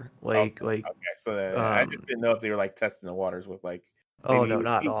character. Okay. So I just didn't know if they were testing the waters with Oh no,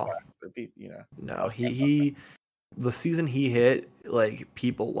 not at all. No, he the season he hit,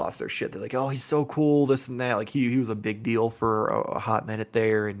 people lost their shit. They're like, oh, he's so cool, this and that. He was a big deal for a hot minute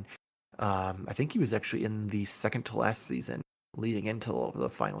there, and I think he was actually in the second to last season leading into the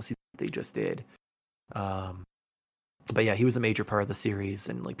final season they just did. But yeah, he was a major part of the series,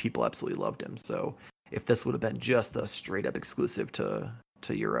 and people absolutely loved him. So if this would have been just a straight up exclusive to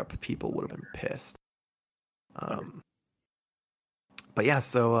Europe, people would have been pissed. But yeah,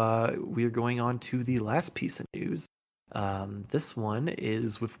 so we are going on to the last piece of news. This one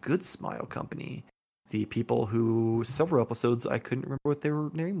is with Good Smile Company, the people who several episodes I couldn't remember what their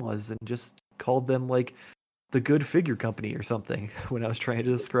name was and just called them like the Good Figure Company or something when I was trying to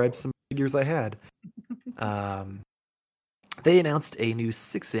describe some figures I had. They announced a new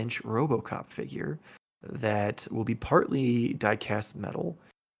 6-inch RoboCop figure that will be partly die-cast metal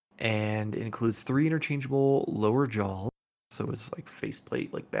and includes 3 interchangeable lower jaws, so it's like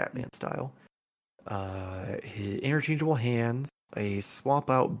faceplate, like Batman style. His interchangeable hands, a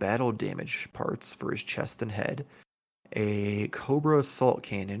swap-out battle damage parts for his chest and head, a Cobra assault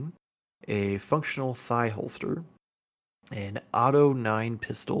cannon, a functional thigh holster, an Auto 9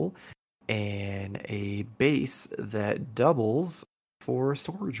 pistol, and a base that doubles for a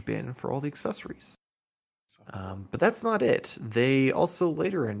storage bin for all the accessories. But that's not it. They also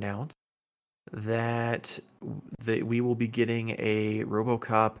later announced that we will be getting a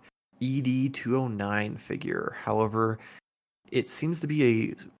RoboCop ED-209 figure. However, it seems to be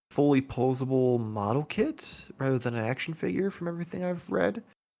a fully posable model kit rather than an action figure from everything I've read.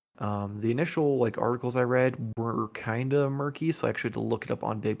 The initial articles I read were kind of murky, so I actually had to look it up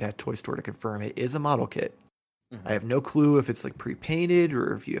on Big Bad Toy Store to confirm it is a model kit. Mm-hmm. I have no clue if it's pre-painted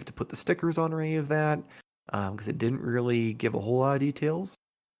or if you have to put the stickers on or any of that, because it didn't really give a whole lot of details.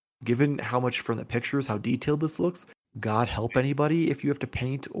 Given how much from the pictures, how detailed this looks, God help anybody if you have to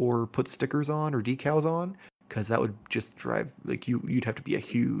paint or put stickers on or decals on, because that would just drive you'd have to be a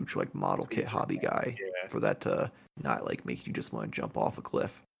huge model kit hobby guy for that to not make you just want to jump off a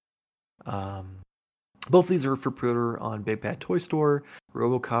cliff. Both of these are for pre-order on Big Bad Toy Store.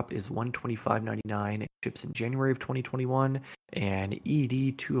 RoboCop is $125.99. It ships in January of 2021, and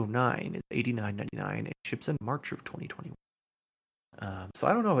ED-209 is $89.99. It ships in March of 2021. So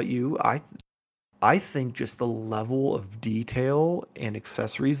I don't know about you. I think just the level of detail and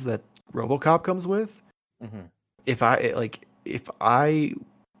accessories that RoboCop comes with. Mm-hmm. If I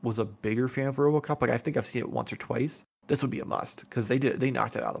was a bigger fan of RoboCop, I think I've seen it once or twice, this would be a must because they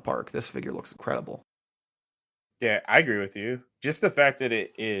knocked it out of the park. This figure looks incredible. Yeah, I agree with you. Just the fact that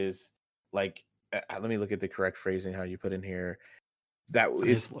it is let me look at the correct phrasing how you put in here. That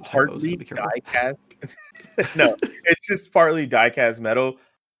it's partly die-cast. No, it's just partly die-cast metal.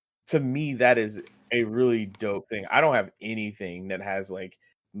 To me, that is a really dope thing. I don't have anything that has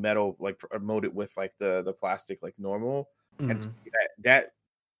metal molded with the plastic normal, mm-hmm. And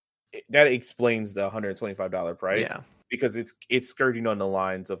that explains the $125 price. Yeah, because it's skirting on the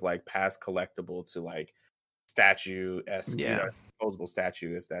lines of past collectible to statue-esque, disposable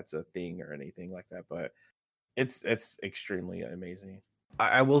statue, if that's a thing or anything like that. But it's extremely amazing.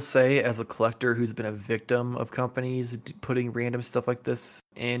 I will say, as a collector who's been a victim of companies putting random stuff like this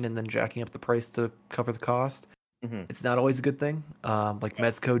in and then jacking up the price to cover the cost, mm-hmm. It's not always a good thing.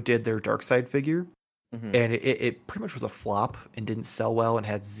 Mezco did their Darkseid figure, mm-hmm. And it pretty much was a flop and didn't sell well and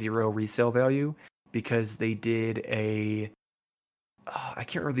had 0 resale value because they did I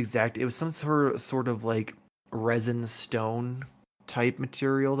can't remember the exact, it was some sort of resin stone type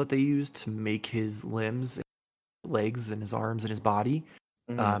material that they used to make his limbs, legs, and his arms and his body.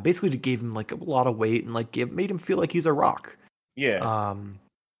 Mm-hmm. Basically to gave him a lot of weight and made him feel like he's a rock. Yeah.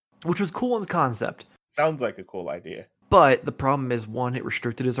 Which was cool in the concept. Sounds like a cool idea. But the problem is, 1, it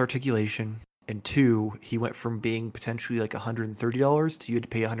restricted his articulation, and 2, he went from being potentially $130 to you had to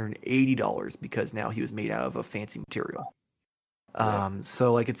pay $180 because now he was made out of a fancy material. Yeah.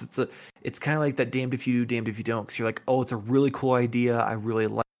 So it's kind of like that damned if you do, damned if you don't, because you're oh, it's a really cool idea, I really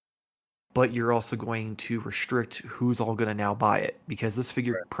like it, but you're also going to restrict who's all going to now buy it, because this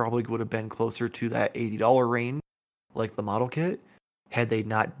figure probably would have been closer to that $80 range, like the model kit, had they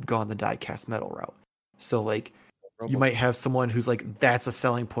not gone the die-cast metal route. So you might have someone who's that's a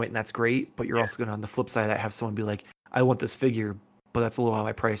selling point and that's great, but you're also going to, on the flip side of that, have someone be I want this figure, but that's a little out of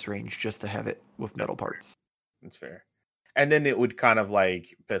my price range just to have it with metal parts. That's fair. And then it would kind of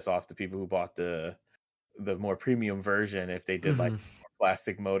piss off the people who bought the more premium version if they did mm-hmm.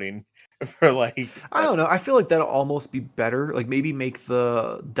 plastic molding for I don't know. I feel that'll almost be better. Maybe make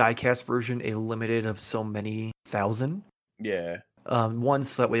the die-cast version a limited of so many thousand. Yeah. One,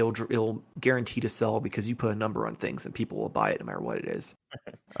 so that way it'll guarantee to sell because you put a number on things and people will buy it no matter what it is.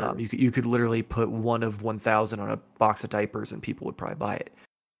 Sure. You could literally put 1 of 1,000 on a box of diapers and people would probably buy it.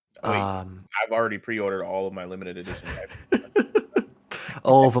 I've already pre-ordered all of my limited edition diapers.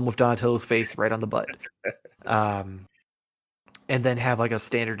 All of them with Donatello's face right on the butt. And then have a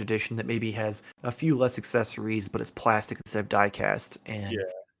standard edition that maybe has a few less accessories but it's plastic instead of die-cast, and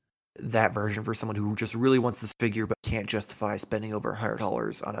that version for someone who just really wants this figure but can't justify spending over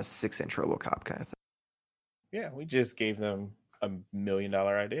 $100 on a 6-inch RoboCop kind of thing. Yeah, we just gave them $1 million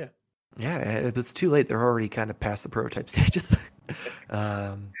idea. Yeah, if it's too late, they're already kind of past the prototype stages.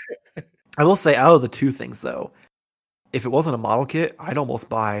 I will say, out of the two things though, if it wasn't a model kit, I'd almost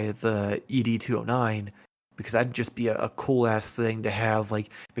buy the ED209 because that'd just be a cool ass thing to have. Like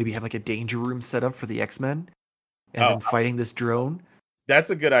maybe have like a danger room set up for the X-Men, and then fighting this drone. That's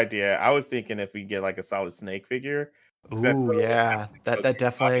a good idea. I was thinking if we get like a Solid Snake figure. Ooh, yeah, that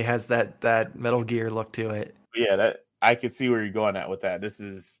definitely has that Metal Gear look to it. Yeah, that I could see where you're going at with that.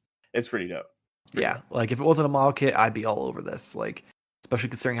 It's pretty dope. Yeah, like if it wasn't a model kit, I'd be all over this. Like, especially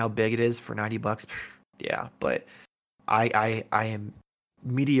considering how big it is for $90. Yeah, but I am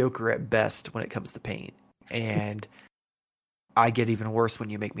mediocre at best when it comes to paint, and I get even worse when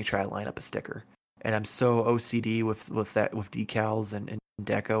you make me try to line up a sticker. And I'm so OCD with decals and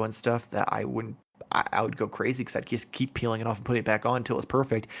deco and stuff that I would go crazy because I'd just keep peeling it off and putting it back on until it's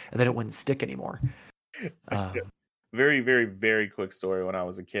perfect, and then it wouldn't stick anymore. Very, very, very quick story. When I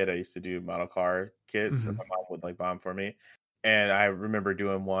was a kid, I used to do model car kits, and my mom would like bomb for me. And I remember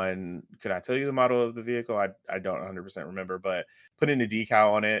doing one. Could I tell you the model of the vehicle? I don't 100% remember, but putting a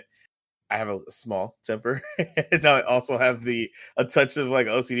decal on it. I have a small temper, and I also have a touch of like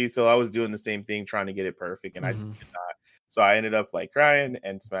OCD. So I was doing the same thing, trying to get it perfect, and I just did not. So I ended up like crying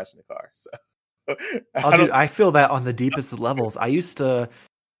and smashing the car. So I feel that on the deepest of levels. I used to,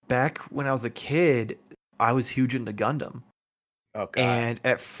 back when I was a kid, I was huge into Gundam. Oh, God. And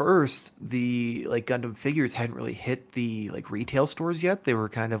at first, the like Gundam figures hadn't really hit the like retail stores yet. They were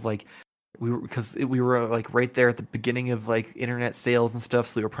kind of like we were like right there at the beginning of like internet sales and stuff,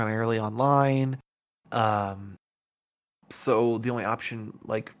 so we were primarily online. So the only option,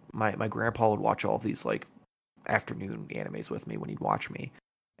 like my grandpa would watch all of these like afternoon animes with me when he'd watch me,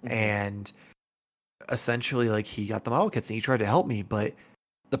 and essentially like he got the model kits and he tried to help me, but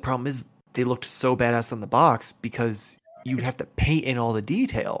the problem is they looked so badass on the box because you'd have to paint in all the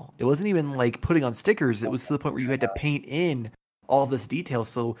detail. It wasn't even like putting on stickers. It was to the point where you had to paint in all this detail.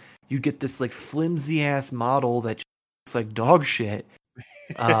 So you get this like flimsy ass model that looks like dog shit.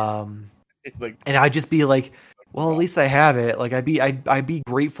 And I'd just be like, well, at least I have it. Like I'd be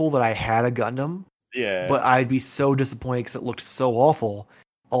grateful that I had a Gundam. Yeah. But I'd be so disappointed because it looked so awful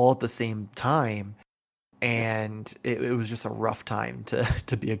all at the same time. And it was just a rough time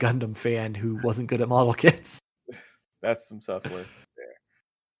to be a Gundam fan who wasn't good at model kits. That's some tough work there.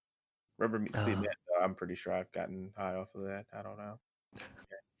 Remember me seeing that? I'm pretty sure I've gotten high off of that. I don't know.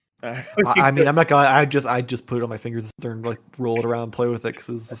 I mean, I'm not gonna. I just put it on my fingers and like roll it around and play with it because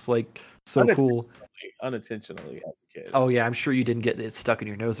it was just like so cool. Unintentionally as a kid. Oh yeah, I'm sure you didn't get it stuck in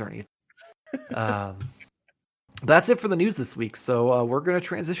your nose or anything. That's it for the news this week. So we're gonna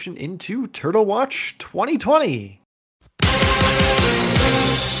transition into Turtle Watch 2020.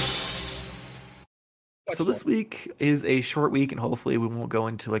 So this week is a short week, and hopefully we won't go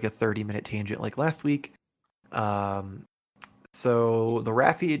into like a 30-minute tangent like last week. So the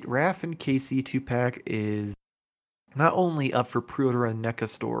Raph and Casey 2-pack is not only up for pre-order on NECA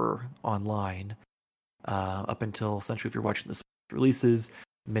store online, up until essentially if you're watching this releases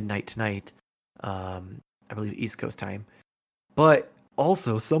midnight tonight, I believe East Coast time, but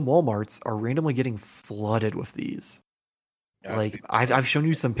also some Walmarts are randomly getting flooded with these. Like I've shown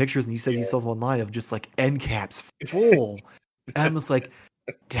you some pictures, and you said you saw them online of just like end caps full. And I'm just like,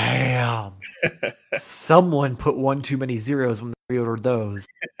 damn, someone put one too many zeros when they pre-ordered those.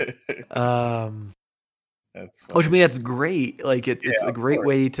 Which I mean, that's great. Like it's a great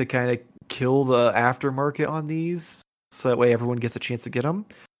way to kind of kill the aftermarket on these, so that way everyone gets a chance to get them.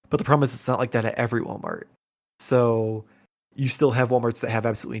 But the problem is it's not like that at every Walmart. So you still have Walmarts that have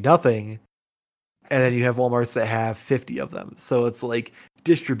absolutely nothing, and then you have Walmarts that have 50 of them. So it's like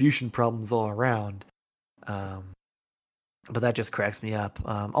distribution problems all around. But that just cracks me up.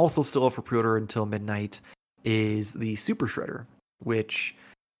 Also still up for pre-order until midnight is the Super Shredder, which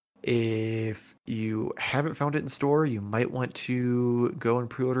if you haven't found it in store, you might want to go and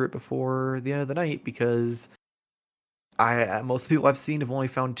pre-order it before the end of the night, because most people I've seen have only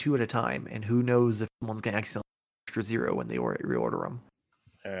found 2 at a time, and who knows if someone's going to accidentally extra 0 when they reorder them.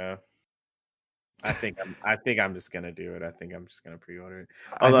 Yeah. I think I'm just gonna do it. I think I'm just gonna pre-order it.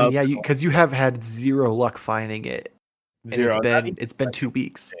 Although, I mean, yeah, because you have had 0 luck finding it. Zero. It's been 2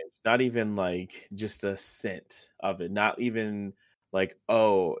 weeks. Not even like just a cent of it. Not even like,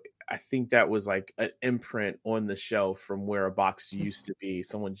 oh, I think that was like an imprint on the shelf from where a box used to be.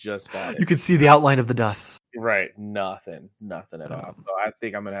 Someone just bought it. You could see the outline of the dust. Right. Nothing at all. So I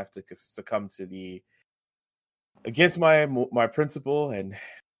think I'm gonna have to succumb to against my principle and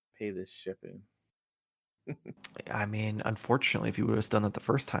pay this shipping? I mean, unfortunately, if you would have done that the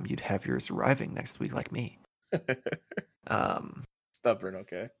first time, you'd have yours arriving next week, like me. Um, Stubborn,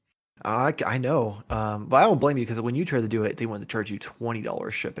 okay. I know, but I don't blame you because when you tried to do it, they wanted to charge you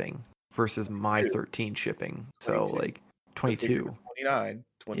 $20 shipping versus my 13 shipping. So 22. like The figure 22. was 29.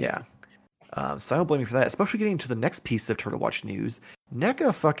 22. Yeah. So I don't blame you for that. Especially getting to the next piece of Turtle Watch news.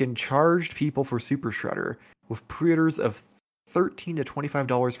 NECA fucking charged people for Super Shredder with pre-orders of $13 to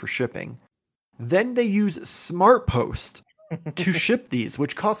 $25 for shipping. Then they use SmartPost to ship these,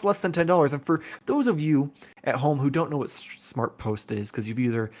 which costs less than $10. And for those of you at home who don't know what SmartPost is, because you've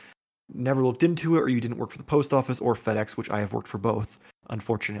either never looked into it or you didn't work for the post office or FedEx, which I have worked for both,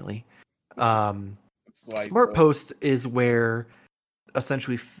 unfortunately. SmartPost is where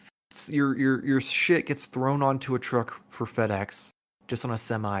essentially your shit gets thrown onto a truck for FedEx, just on a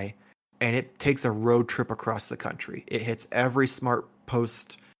semi, and it takes a road trip across the country. It hits every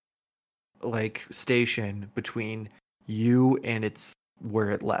SmartPost like station between you and it's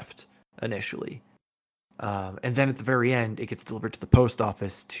where it left initially. And then at the very end, it gets delivered to the post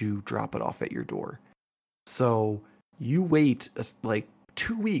office to drop it off at your door. So you wait like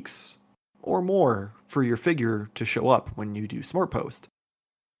 2 weeks or more for your figure to show up when you do SmartPost.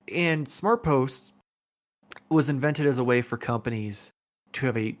 And SmartPost was invented as a way for companies to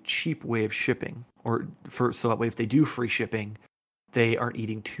have a cheap way of shipping, so that way if they do free shipping, they aren't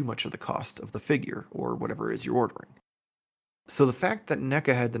eating too much of the cost of the figure or whatever it is you're ordering. So the fact that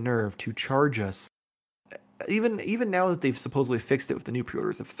NECA had the nerve to charge us, even now that they've supposedly fixed it with the new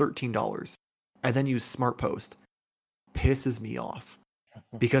pre-orders of $13, and then use SmartPost, pisses me off.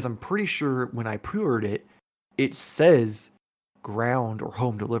 Because I'm pretty sure when I pre-ordered it says ground or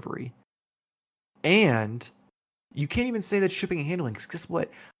home delivery. And you can't even say that shipping and handling, because guess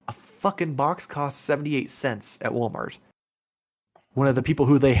what? A fucking box costs 78 cents at Walmart. One of the people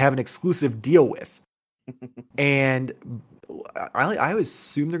who they have an exclusive deal with. And I would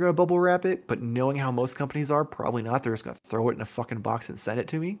assume they're going to bubble wrap it, but knowing how most companies are, probably not. They're just going to throw it in a fucking box and send it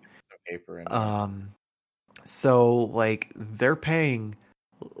to me. So like they're paying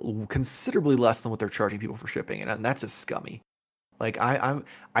considerably less than what they're charging people for shipping, and that's just scummy. Like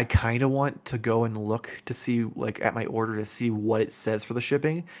I kind of want to go and look to see like at my order to see what it says for the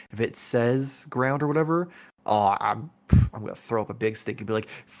shipping. If it says ground or whatever, I'm gonna throw up a big stink and be like,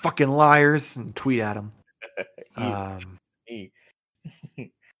 "Fucking liars!" and tweet at them.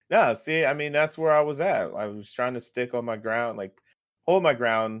 No, see, I mean that's where I was at. I was trying to stick on my ground, like hold my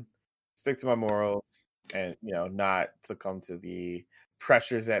ground, stick to my morals, and not succumb to the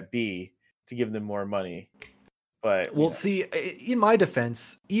pressures that be to give them more money. But well, see, in my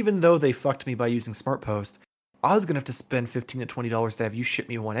defense, even though they fucked me by using SmartPost, I was gonna have to spend $15 to $20 to have you ship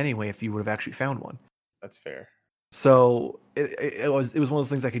me one anyway if you would have actually found one. That's fair. So it was one of those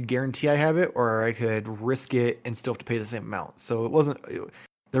things I could guarantee I have it, or I could risk it and still have to pay the same amount. So it wasn't.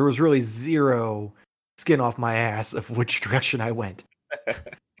 There was really zero skin off my ass of which direction I went.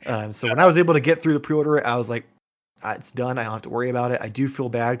 So when I was able to get through the pre-order, I was like, it's done. I don't have to worry about it. I do feel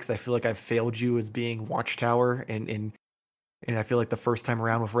bad because I feel like I've failed you as being Watchtower, and I feel like the first time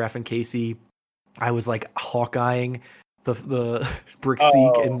around with Raph and Casey, I was like Hawkeyeing the brick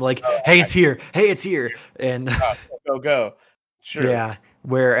seek and like, hey, it's here, and go. Sure. Yeah,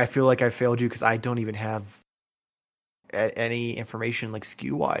 where I feel like I failed you because I don't even have any information like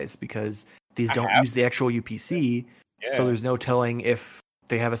SKU wise because these don't use the actual UPC, so there's no telling if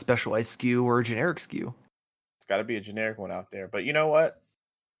they have a specialized SKU or a generic SKU. It's got to be a generic one out there, but you know what?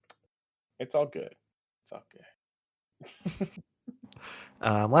 It's all good. It's all good.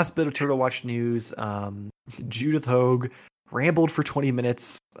 Last bit of Turtle Watch news. Judith Hogue rambled for 20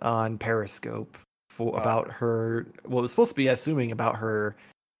 minutes on Periscope about her, well, it was supposed to be assuming about her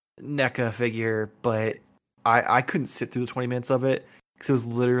NECA figure, but I couldn't sit through the 20 minutes of it because it was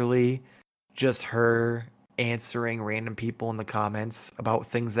literally just her answering random people in the comments about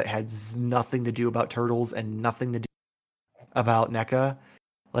things that had nothing to do about Turtles and nothing to do about NECA.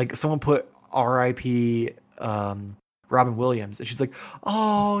 Like someone put RIP Robin Williams, and she's like,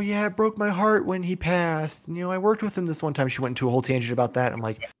 "Oh yeah, it broke my heart when he passed. I worked with him this one time." She went into a whole tangent about that. I'm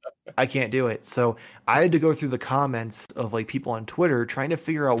like, I can't do it. So I had to go through the comments of like people on Twitter trying to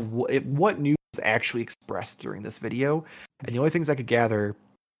figure out what news was actually expressed during this video. And the only things I could gather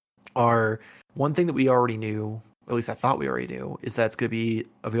are one thing that we already knew, at least I thought we already knew, is that it's going to be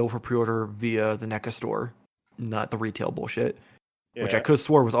available for pre-order via the NECA store, not the retail bullshit. Yeah. Which I could have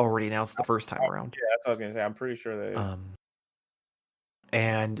swore was already announced the first time around. Yeah, that's what I was going to say. I'm pretty sure that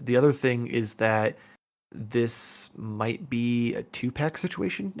and the other thing is that this might be a 2-pack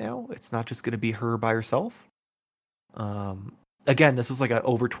situation now. It's not just going to be her by herself. again, this was like a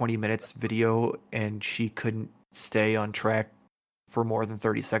over 20 minutes video, and she couldn't stay on track for more than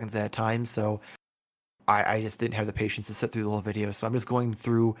 30 seconds at a time. So I just didn't have the patience to sit through the whole video. So I'm just going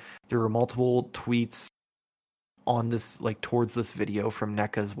through. There were multiple tweets on this, like towards this video from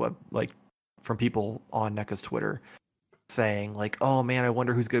NECA's web, like from people on NECA's Twitter saying like, "Oh man, I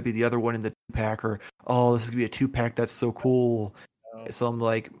wonder who's going to be the other one in the 2-pack," or "Oh, this is going to be a 2-pack. That's so cool." So I'm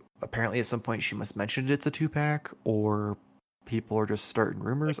like, apparently at some point she must mention it's a 2-pack, or people are just starting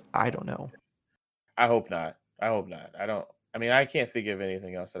rumors. I don't know. I hope not. I hope not. I don't. I mean, I can't think of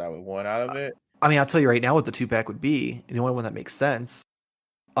anything else that I would want out of it. I mean, I'll tell you right now what the 2-pack would be. The only one that makes sense: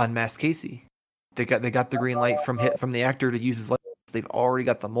 Unmasked Casey. They got the green light from the actor to use his likeness. They've already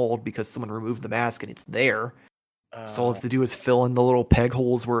got the mold because someone removed the mask and it's there. So all you have to do is fill in the little peg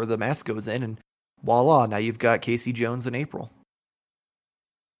holes where the mask goes in, and voila! Now you've got Casey Jones in April.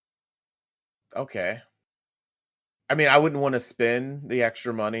 Okay. I mean, I wouldn't want to spend the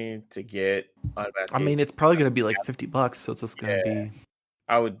extra money to get Unmasked. I mean, it's probably going to be like $50, so it's just going to be.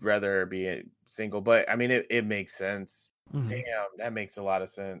 I would rather be a single, but I mean, it makes sense. Mm-hmm. Damn, that makes a lot of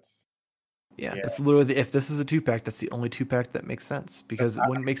sense. Yeah, that's literally if this is a 2-pack, that's the only 2-pack that makes sense, because it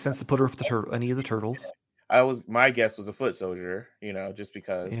wouldn't make sense to put her with any of the turtles. My guess was a foot soldier, just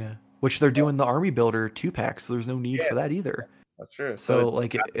because. Yeah, which they're doing the army builder 2-pack, so there's no need for that either. That's true. So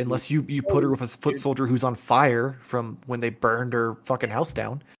like, unless you put her with a foot soldier who's on fire from when they burned her fucking house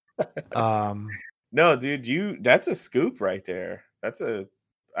down. No, dude, that's a scoop right there.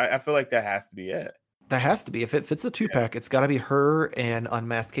 I feel like that has to be it. That has to be. If it fits a 2-pack, it's got to be her and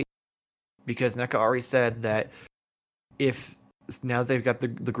Unmasked Casey, because NECA already said that if now they've got the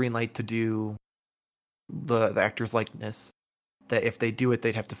green light to do the actor's likeness, that if they do it,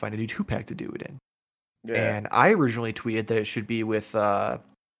 they'd have to find a new 2-pack to do it in. Yeah. And I originally tweeted that it should be with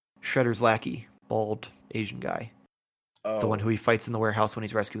Shredder's lackey, bald Asian guy, the one who he fights in the warehouse when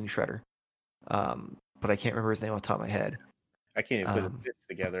he's rescuing Shredder. But I can't remember his name off the top of my head. I can't even put the fits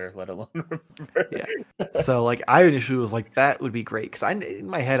together, let alone remember. Yeah. So like, I initially was like, that would be great, because in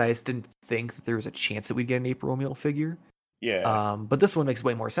my head I just didn't think that there was a chance that we'd get an April O'Neil figure. Yeah. But this one makes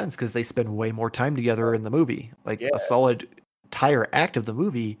way more sense because they spend way more time together in the movie. Like a solid entire act of the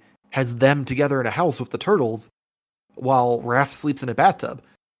movie has them together in a house with the turtles while Raph sleeps in a bathtub.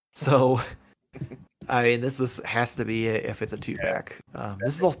 So, I mean, this has to be it if it's a 2-pack.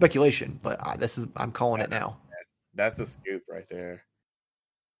 This is all speculation, but I'm calling it now. That's a scoop right there.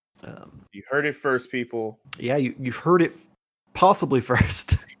 You heard it first, people. Yeah, you've heard it possibly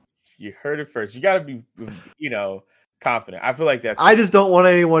first. You heard it first. You got to be, confident. I feel like that's. I just don't want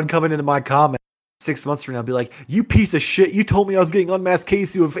anyone coming into my comments 6 months from now and be like, "You piece of shit! You told me I was getting Unmasked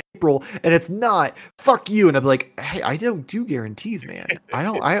Casey with April, and it's not. Fuck you!" And I'd be like, "Hey, I don't do guarantees, man. I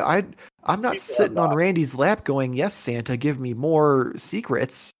don't. I'm not sitting on Randy's lap going, 'Yes, Santa, give me more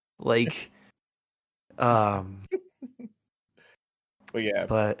secrets.'" Like, But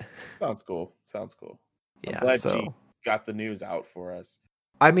yeah, sounds cool. Yeah, I'm glad G got the news out for us.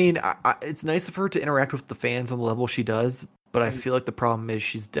 I mean, it's nice of her to interact with the fans on the level she does, but I feel like the problem is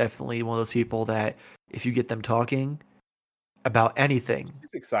she's definitely one of those people that if you get them talking about anything,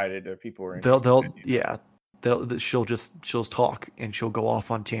 she's excited that people are she'll just talk and she'll go off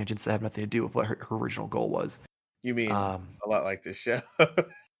on tangents that have nothing to do with what her original goal was. You mean a lot like this show?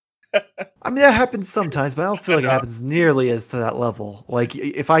 I mean, that happens sometimes, but I don't feel like it happens nearly as to that level. Like,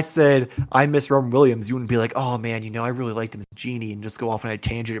 if I said I miss Robin Williams, you wouldn't be like, "Oh man, I really liked him as Genie," and just go off on a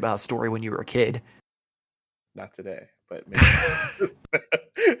tangent about a story when you were a kid. Not today, but maybe.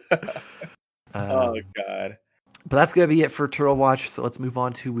 Oh god! But that's gonna be it for Turtle Watch. So let's move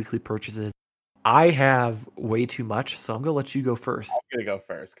on to weekly purchases. I have way too much, so I'm gonna let you go first. I'm gonna go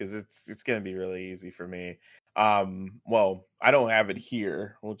first because it's gonna be really easy for me. Well, I don't have it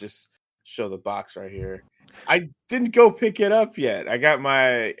here. We'll just show the box right here. I didn't go pick it up yet. I got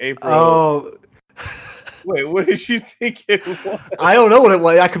my April. Oh, wait, what did you think it was? I don't know what it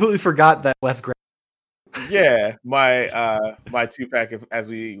was. I completely forgot that Wes Grant. Yeah, my 2-pack, as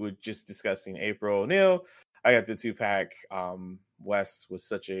we were just discussing April O'Neil. I got the 2-pack. Wes was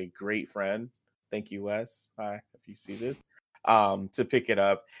such a great friend. Thank you, Wes. Hi, if you see this. To pick it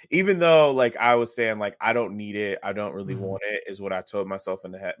up, even though like I was saying, like I don't need it, I don't really want it, is what I told myself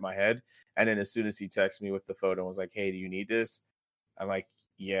in my head. And then as soon as he texted me with the photo and was like, "Hey, do you need this?" I'm like,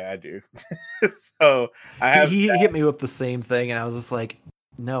 "Yeah, I do." So he hit me with the same thing, and I was just like,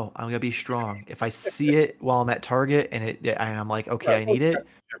 "No, I'm gonna be strong. If I see it while I'm at Target and I'm like, okay, I need it,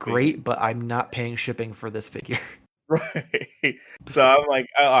 great, but I'm not paying shipping for this figure." Right. So I'm like,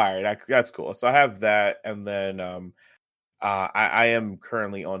 oh, all right, that's cool. So I have that, and then I am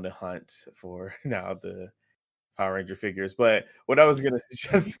currently on the hunt for now the Power Ranger figures. But what I was gonna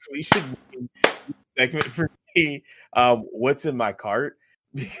suggest is we should name this segment for me, what's in my cart?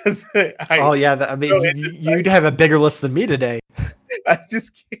 Because Oh yeah, I mean, you'd have a bigger list than me today. I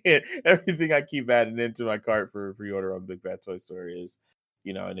just can't. Everything I keep adding into my cart for pre-order on Big Bad Toy Store is,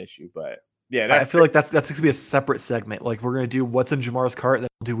 an issue. But yeah, I feel like that's gonna be a separate segment. Like we're gonna do what's in Jamar's cart, then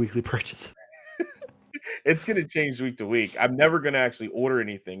we'll do weekly purchases. It's gonna change week to week. I'm never gonna actually order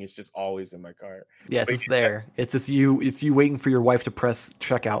anything. It's just always in my cart. Yes, it's there. It's just you. It's you waiting for your wife to press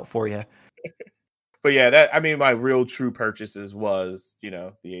checkout for you. But yeah, my real true purchases was,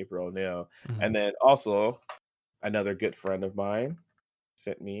 the April O'Neil. Mm-hmm. And then also another good friend of mine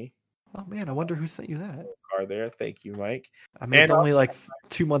sent me. Oh man, I wonder who sent you that. Car there. Thank you, Mike. I mean, it's only like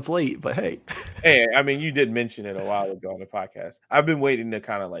 2 months late, but hey. Hey, I mean, you did mention it a while ago on the podcast. I've been waiting to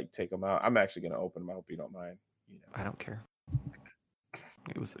kind of like take them out. I'm actually gonna open them. I hope you don't mind. I don't care.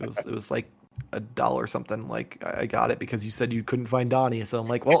 It was like $1 something. Like I got it because you said you couldn't find Donnie, so I'm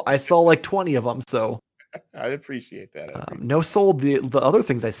like, well, I saw like 20 of them, so I appreciate that. No sold the other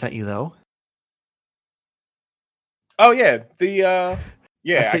things I sent you though. Oh yeah,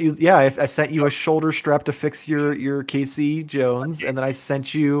 I sent you a shoulder strap to fix your Casey Jones, and then I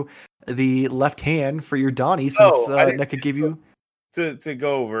sent you the left hand for your Donnie since NECA gave you. To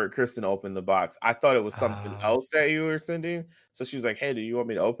go over, Kristen opened the box. I thought it was something else that you were sending. So she was like, "Hey, do you want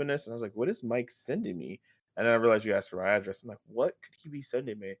me to open this?" And I was like, "What is Mike sending me?" And then I realized you asked for my address. I'm like, "What could he be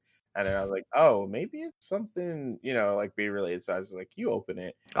sending me?" And then I was like, "Oh, maybe it's something, like be related." So I was like, "You open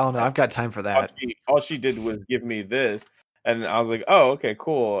it." Oh no, I've got time for that. All she did was give me this, and I was like, "Oh, okay,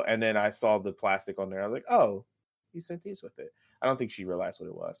 cool." And then I saw the plastic on there. I was like, "Oh, he sent these with it." I don't think she realized what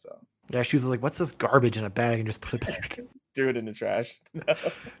it was. So yeah, she was like, "What's this garbage in a bag?" And just put it back. Threw it in the trash. No.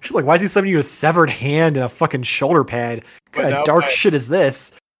 She's like, "Why is he sending you a severed hand and a fucking shoulder pad? What kind of dark shit is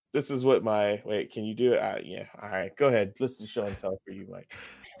this?" This is what can you do it? Yeah. All right, go ahead. Let's do show and tell for you, Mike.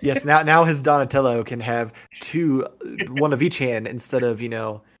 Yes. Now his Donatello can have one of each hand instead of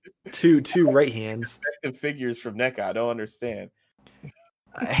two right hands. The figures from NECA. I don't understand.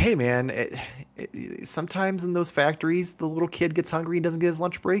 Hey man, sometimes in those factories, the little kid gets hungry and doesn't get his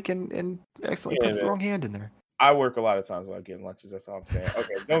lunch break and accidentally puts the wrong hand in there. I work a lot of times without getting lunches. That's all I'm saying.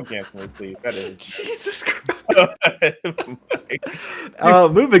 Okay, don't cancel me, please. That is Jesus Christ.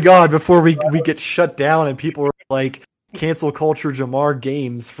 Moving on before we get shut down and people are like cancel culture Jamar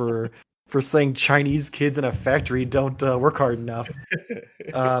Games for saying Chinese kids in a factory don't work hard enough.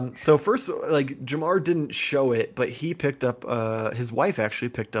 So first, like Jamar didn't show it, but he picked up. His wife actually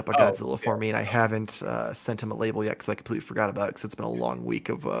picked up a Godzilla for me, and I haven't sent him a label yet because I completely forgot about it because it's been a long week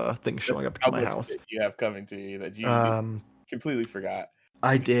of things showing up to my house. You have coming to you that you completely forgot.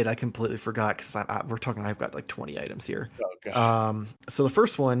 I did. I completely forgot because we're talking. I've got like 20 items here. Oh, God. So the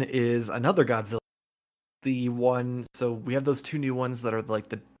first one is another Godzilla. So we have those two new ones that are like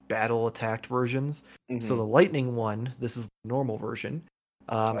the battle attacked versions. Mm-hmm. So the lightning one, this is the normal version.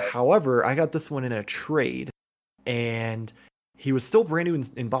 However, I got this one in a trade, and he was still brand new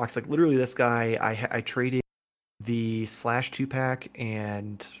in box. Like literally, this guy, I traded the Slash 2-pack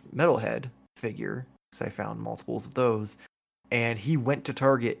and Metalhead figure because I found multiples of those, and he went to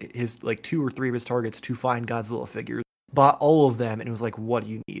Target, his like 2 or 3 of his Targets to find Godzilla figures, bought all of them, and it was like, "What do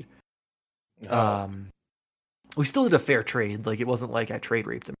you need?" We still did a fair trade. Like, it wasn't like I trade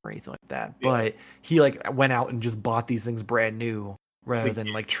raped him or anything like that. Yeah. But he, like, went out and just bought these things brand new rather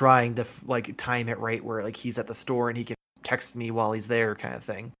than, like, trying to, like, time it right where, like, he's at the store and he can text me while he's there kind of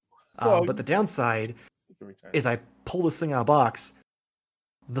thing. But the downside is I pull this thing out of the box.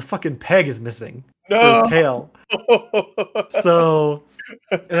 The fucking peg is missing for his tail. So...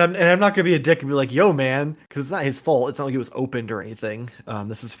 And I'm not gonna be a dick and be like, "Yo, man," because it's not his fault. It's not like it was opened or anything.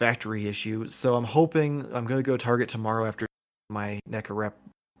 This is factory issue. So I'm hoping I'm gonna go Target tomorrow after my NECA rep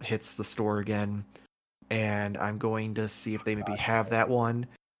hits the store again, and I'm going to see if they maybe have that one,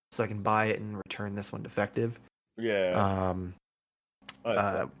 so I can buy it and return this one defective. Yeah.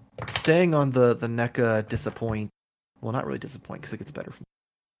 Staying on the NECA disappoint. Well, not really disappoint because it gets better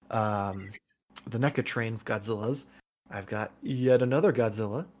from the NECA train of Godzillas. I've got yet another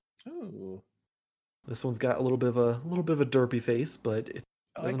Godzilla. Ooh. This one's got a little bit of a derpy face, but it's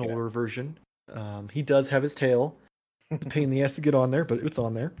an older version. He does have his tail. It's a pain in the ass to get on there, but it's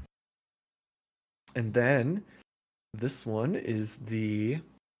on there. And then this one is the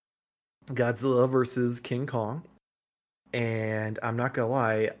Godzilla versus King Kong. And I'm not gonna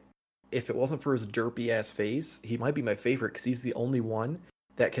lie, if it wasn't for his derpy ass face, he might be my favorite because he's the only one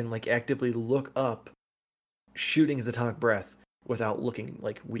that can like actively look up shooting his atomic breath without looking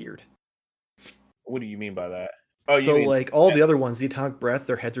like weird. What do you mean by that? So like all the other ones, the atomic breath,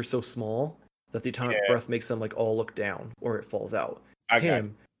 their heads are so small that the atomic Yeah, breath makes them like all look down or it falls out. I got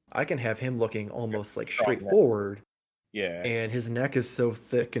Him, I can have him looking you. almost like Strong straight neck. forward, Yeah. and his neck is so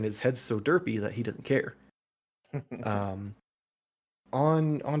thick and his head's so derpy that he doesn't care. Um,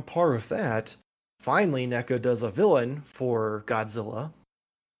 on par with that, finally NECA does a villain for Godzilla,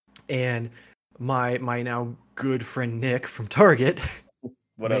 and my now good friend Nick from Target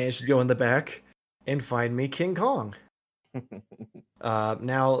What up? managed to go in the back and find me King Kong.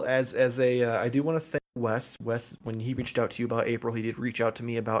 Now, as a I do want to thank Wes. Wes, when he reached out to you about April, he did reach out to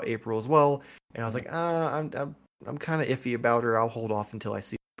me about April as well, and I was like, I'm kind of iffy about her. I'll hold off until I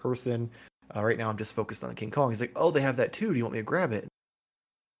see her in person. Right now, I'm just focused on the King Kong. He's like, oh, they have that too. Do you want me to grab it?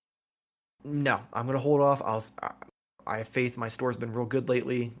 No, I'm gonna hold off. I have faith. My store's been real good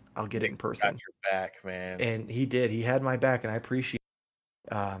lately. I'll get it in Got person. your back, man. And he did. He had my back, and I appreciate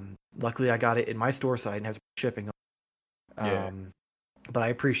it. Luckily, I got it in my store, so I didn't have to pay shipping. Yeah. But I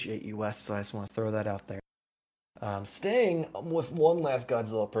appreciate you, Wes, so I just want to throw that out there. Staying with one last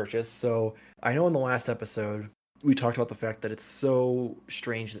Godzilla purchase. So I know in the last episode, we talked about the fact that it's so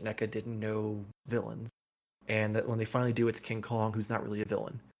strange that NECA didn't know villains. And that when they finally do, it's King Kong, who's not really a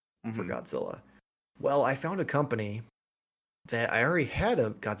villain for Godzilla. Well, I found a company that I already had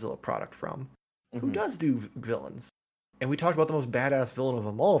a Godzilla product from who does do villains. And we talked about the most badass villain of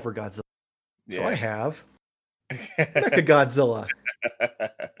them all for Godzilla. So I have Mecha Godzilla.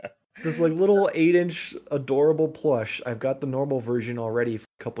 This like little 8-inch adorable plush. I've got the normal version already for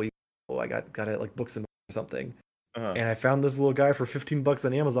a couple years ago. I got it like Books and or something. And I found this little guy for $15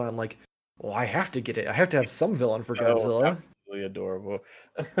 on Amazon. I'm like, well, I have to get it. I have to have some villain for Godzilla. Absolutely adorable.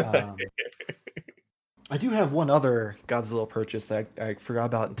 I do have one other Godzilla purchase that I forgot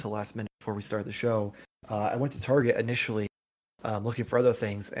about until last minute before we started the show. I went to Target initially looking for other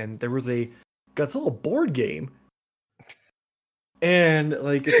things, and there was a Godzilla board game. And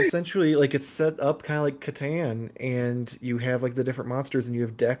like it's essentially like it's set up kind of like Catan, and you have like the different monsters, and you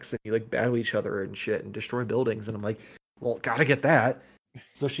have decks, and you like battle each other and shit, and destroy buildings. And I'm like, well, gotta get that.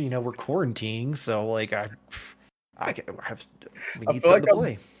 Especially we're quarantining, so like we need something to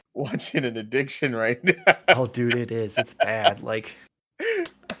play. Watching an addiction right now. Oh, dude, it is. It's bad. Like,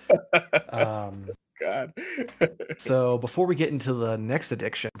 God. So before we get into the next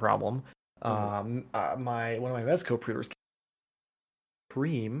addiction problem, one of my Mezco pre-orders,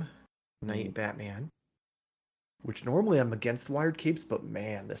 Kareem Knight Batman, which normally I'm against wired capes, but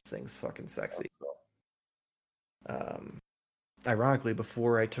man, this thing's fucking sexy. Ironically,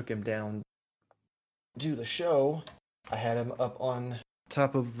 before I took him down to do the show, I had him up on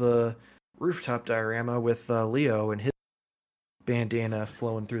top of the rooftop diorama with Leo and his bandana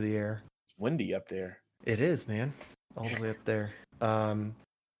flowing through the air. It's windy up there. It is, man. All the way up there.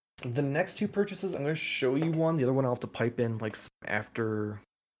 The next two purchases, I'm going to show you one. The other one I'll have to pipe in like after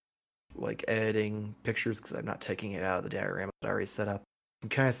like editing pictures because I'm not taking it out of the diorama that I already set up. You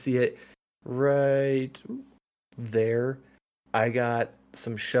can kind of see it right there. I got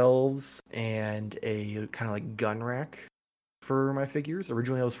some shelves and a kind of like gun rack for my figures.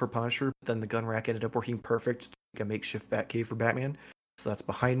 Originally, I was for Punisher, but then the gun rack ended up working perfect, like a makeshift Batcave for Batman. So that's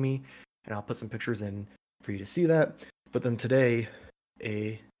behind me, and I'll put some pictures in for you to see that. But then today,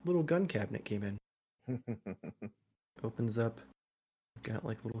 a little gun cabinet came in. Opens up. Got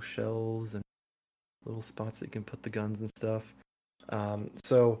like little shelves and little spots that you can put the guns and stuff.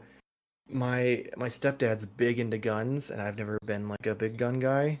 So my stepdad's big into guns, and I've never been like a big gun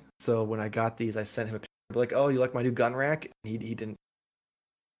guy. So when I got these, I sent him a picture, like, "Oh, you like my new gun rack?" And he didn't.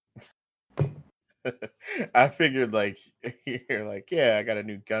 I figured like you're like, yeah, I got a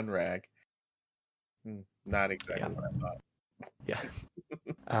new gun rack. Not exactly what I thought. Yeah.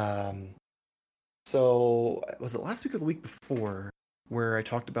 So was it last week or the week before where I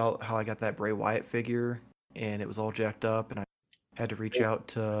talked about how I got that Bray Wyatt figure and it was all jacked up and I had to reach out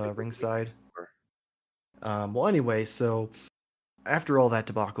to ringside? Well, anyway, so after all that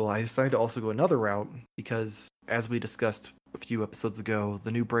debacle, I decided to also go another route because, as we discussed a few episodes ago,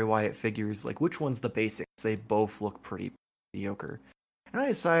 the new Bray Wyatt figures, like which one's the basics? They both look pretty mediocre. And I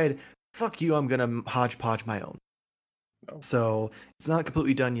decided, fuck you, I'm gonna hodgepodge my own. Oh. So it's not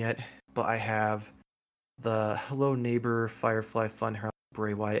completely done yet, but I have the Hello Neighbor Firefly Funhouse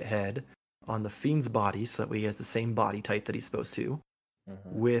Bray Wyatt head on the Fiend's body, so that way he has the same body type that he's supposed to,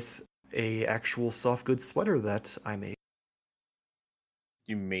 with a actual soft goods sweater that I made.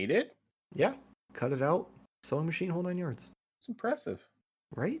 You made it? Yeah, cut it out, sewing machine, whole 9 yards. It's impressive,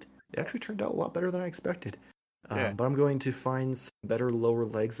 right? It actually turned out a lot better than I expected. But I'm going to find some better lower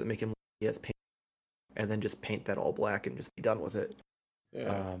legs that make him as paint, and then just paint that all black and just be done with it.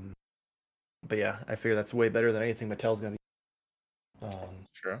 Yeah. But yeah, I figure that's way better than anything Mattel's gonna be.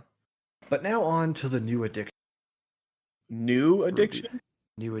 Sure. But now on to the new addiction. New addiction?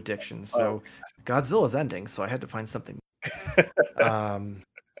 New addiction. Oh. So Godzilla's ending, so I had to find something.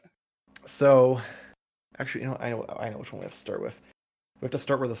 So actually, I know which one we have to start with. We have to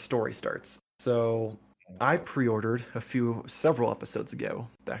start where the story starts. So I pre-ordered several episodes ago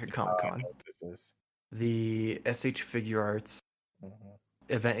back at Comic-Con. The SH Figure Arts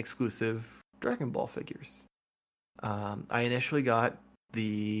event exclusive Dragon Ball figures. I initially got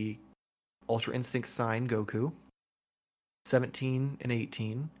the Ultra Instinct signed Goku, 17 and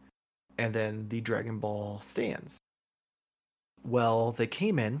 18, and then the Dragon Ball stands. Well, they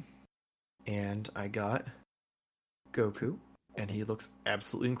came in, and I got Goku, and he looks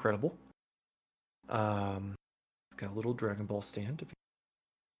absolutely incredible. It's got a little Dragon Ball stand.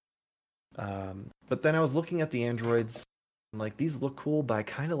 But then I was looking at the androids, and like these look cool, but I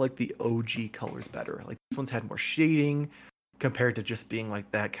kind of like the OG colors better. Like this one's had more shading compared to just being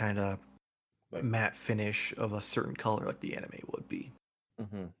like that kind of matte finish of a certain color like the anime would be.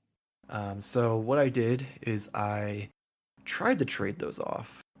 So what I did is I tried to trade those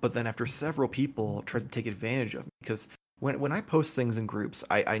off, but then after several people tried to take advantage of me, because when I post things in groups,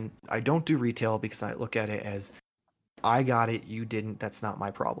 I don't do retail because I look at it as I got it, you didn't, that's not my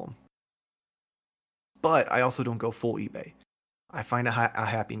problem. But I also don't go full eBay. I find a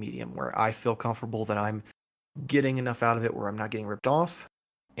happy medium where I feel comfortable that I'm getting enough out of it where I'm not getting ripped off,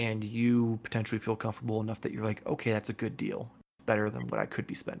 and you potentially feel comfortable enough that you're like, okay, that's a good deal. It's better than what I could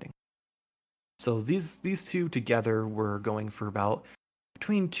be spending. So these two together were going for about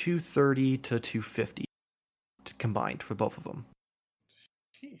between $230 to $250 combined for both of them.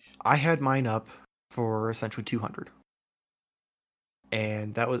 Sheesh. I had mine up for essentially $200.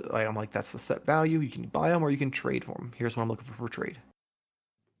 And that was, I'm like, that's the set value. You can buy them or you can trade for them. Here's what I'm looking for trade.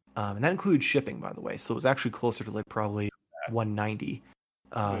 And that includes shipping, by the way. So it was actually closer to like probably $190.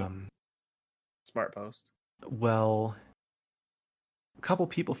 Smart post. Well, a couple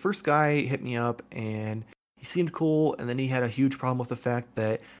people, first guy hit me up and he seemed cool. And then he had a huge problem with the fact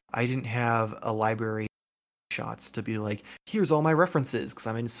that I didn't have a library shots to be like, here's all my references. Because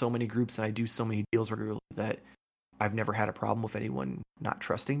I'm in so many groups and I do so many deals regularly that I've never had a problem with anyone not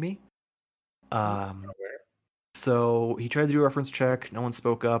trusting me. So he tried to do a reference check. No one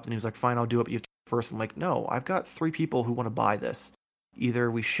spoke up. And he was like, fine, I'll do it. But you have to first. I'm like, no, I've got 3 people who want to buy this.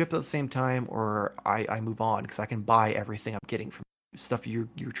 Either we ship at the same time or I move on because I can buy everything I'm getting from you. Stuff you're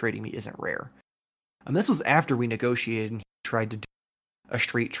trading me isn't rare. And this was after we negotiated and he tried to do a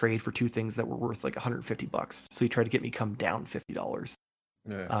straight trade for 2 things that were worth like $150. So he tried to get me come down $50.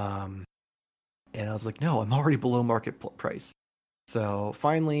 Yeah. And I was like, no, I'm already below market price. So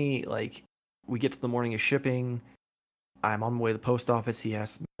finally, like, we get to the morning of shipping. I'm on my way to the post office. He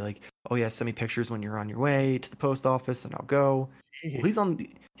asks me, like, oh yeah, send me pictures when you're on your way to the post office, and I'll go. Well, he's on the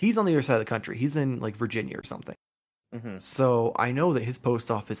other side of the country. He's in like Virginia or something. So I know that his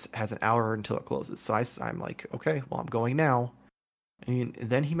post office has an hour until it closes. So I'm like, okay, well, I'm going now. And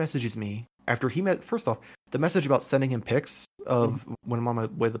then he messages me after first off, the message about sending him pics of when I'm on my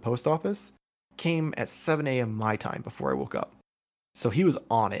way to the post office came at 7 a.m. my time before I woke up. So he was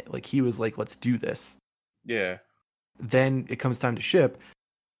on it. Like, he was like, let's do this. Yeah. Then it comes time to ship.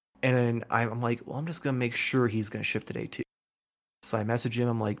 And then I'm like, well, I'm just going to make sure he's going to ship today too. So I message him.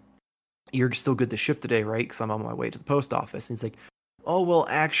 I'm like, you're still good to ship today, right? Because I'm on my way to the post office. And he's like, oh, well,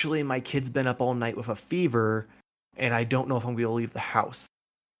 actually, my kid's been up all night with a fever. And I don't know if I'm going to be able to leave the house.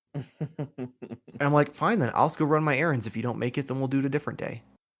 And I'm like, fine, then I'll just go run my errands. If you don't make it, then we'll do it a different day.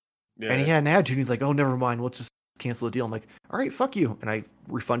 Yeah. And he had an attitude. He's like, oh, never mind. Let's just cancel the deal. I'm like, all right, fuck you. And I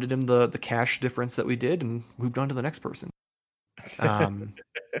refunded him the cash difference that we did and moved on to the next person.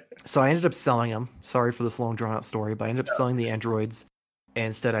 So I ended up selling them. Sorry for this long drawn out story, but I ended up selling the androids. And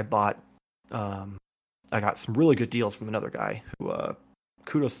instead I bought, I got some really good deals from another guy who,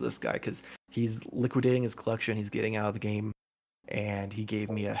 kudos to this guy because he's liquidating his collection. He's getting out of the game and he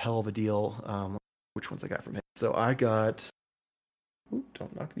gave me a hell of a deal. Which ones I got from him? So I got,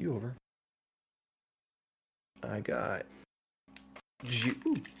 don't knock you over. I got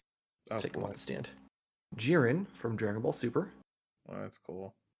take him off the stand. Jiren from Dragon Ball Super. Oh, that's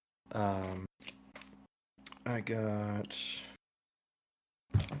cool. I got.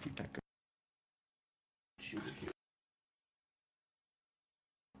 I'll keep that going.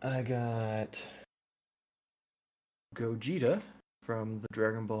 I got Gogeta from the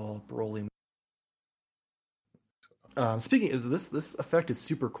Dragon Ball Broly. Speaking of this effect is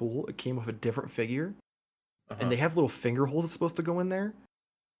super cool. It came with a different figure. And they have little finger holes that's supposed to go in there,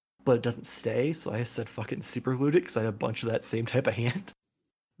 but it doesn't stay. So I said fucking super glued it because I had a bunch of that same type of hand.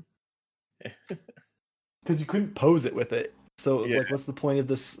 Because you couldn't pose it with it. So it was Yeah. like, what's the point of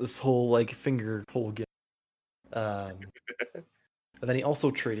this whole like finger pull game? Um, and then he also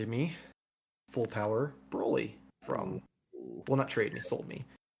traded me full power Broly from, Ooh. well, not traded me, sold me.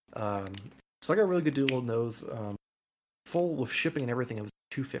 Um, so I got a really good deal on those. Full with shipping and everything, it was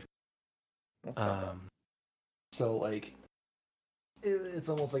 $250. That's not bad. So like, it's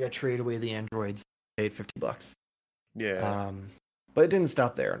almost like I traded away the androids, paid $50. Yeah. But it didn't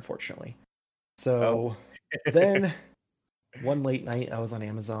stop there, unfortunately. Oh. So then one late night, I was on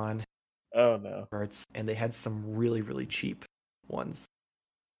Amazon Oh no. parts, and they had some really, really cheap ones.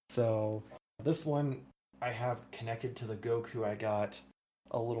 So this one I have connected to the Goku I got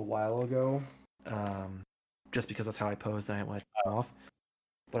a little while ago, just because that's how I posed and I went off.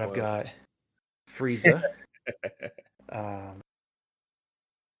 But I've Well. got Frieza.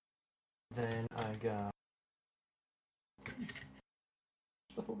 Then I got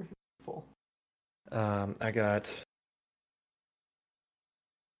stuff over here full. I got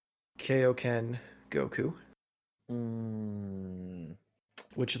Kaioken Goku,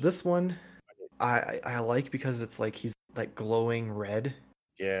 which this one I like because it's like he's like glowing red, like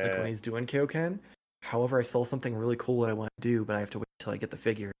when Yeah. he's doing Kaioken. However, I saw something really cool that I want to do, but I have to wait till I get the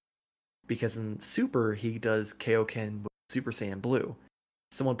figure because in Super he does Kaioken with Super Saiyan Blue.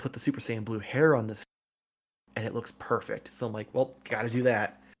 Someone put the Super Saiyan Blue hair on this, and it looks perfect. So I'm like, well, gotta do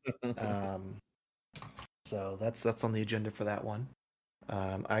that. So that's on the agenda for that one.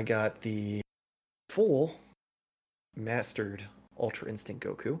 I got the full mastered Ultra Instinct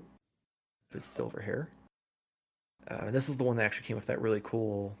Goku with his silver hair. And this is the one that actually came with that really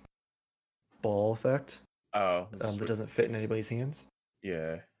cool ball effect Oh. that doesn't fit in anybody's hands.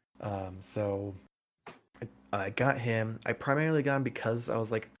 Yeah. So I got him. I primarily got him because I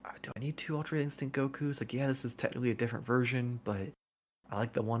was like, do I need two Ultra Instinct Gokus? Like, yeah, this is technically a different version, but I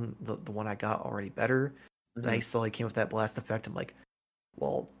like the one I got already better. Mm-hmm. And I saw he came with that blast effect. I'm like,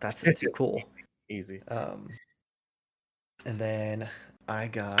 well, that's just too cool. Easy. And then I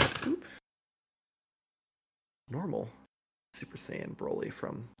got normal Super Saiyan Broly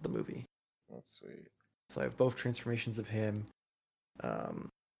from the movie. That's sweet. So I have both transformations of him.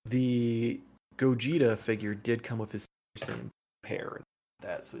 The Gogeta figure did come with his Super Saiyan hair and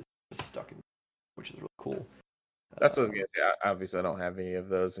that, so it's just stuck in, which is really cool. That's what I was gonna say. Obviously, I don't have any of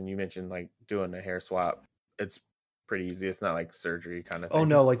those, and you mentioned like doing a hair swap. It's pretty easy. It's not like surgery kind of thing. Oh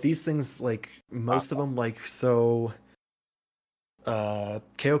no, like these things, like most of them, like so.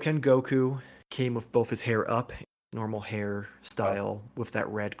 Kaioken Goku came with both his hair up, normal hair style with that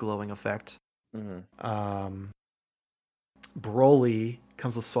red glowing effect. Broly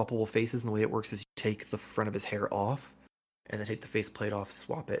comes with swappable faces, and the way it works is you take the front of his hair off, and then take the faceplate off,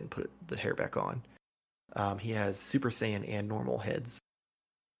 swap it, and put the hair back on. He has Super Saiyan and normal heads.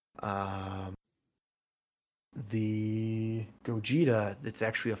 The Gogeta, it's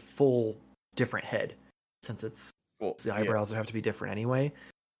actually a full different head, since the eyebrows would have to be different anyway.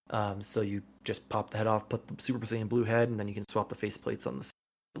 So you just pop the head off, put the Super Saiyan Blue head, and then you can swap the faceplates on the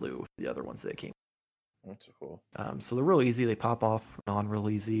blue, the other ones that came. That's cool. So they're real easy. They pop off on real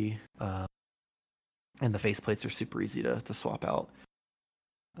easy. And the faceplates are super easy to swap out.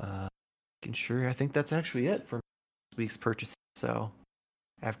 I think that's actually it for this week's purchase. So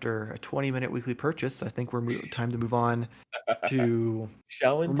after a 20-minute weekly purchase, I think we're time to move on to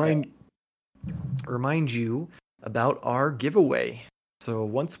remind you about our giveaway. So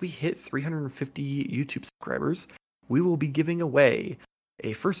once we hit 350 YouTube subscribers, we will be giving away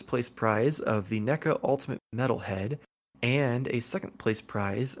a first place prize of the NECA Ultimate Metalhead and a second place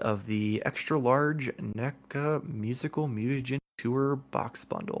prize of the extra large NECA Musical Mutagen Tour box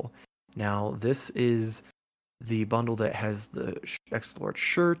bundle. Now, this is the bundle that has the extra large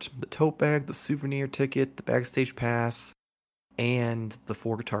shirt, the tote bag, the souvenir ticket, the backstage pass, and the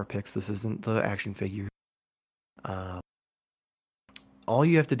 4 guitar picks. This isn't the action figure. All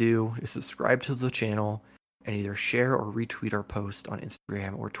you have to do is subscribe to the channel and either share or retweet our post on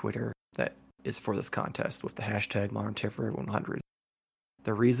Instagram or Twitter that is for this contest with the hashtag ModernToyForever100.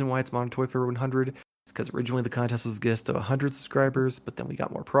 The reason why it's Modern Toy Forever 100 is because originally the contest was a guest of 100 subscribers, but then we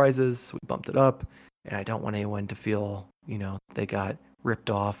got more prizes, so we bumped it up, and I don't want anyone to feel, they got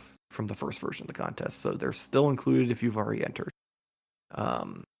ripped off from the first version of the contest, so they're still included if you've already entered.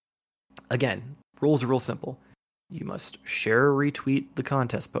 Again, rules are real simple. You must share or retweet the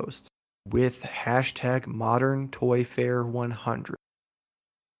contest post with hashtag ModernToyFair100.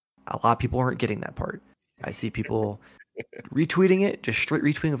 A lot of people aren't getting that part. I see people retweeting it, just straight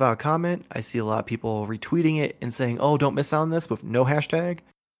retweeting without a comment. I see a lot of people retweeting it and saying, oh, don't miss out on this with no hashtag.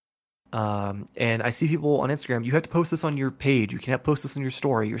 And I see people on Instagram, you have to post this on your page. You can't post this on your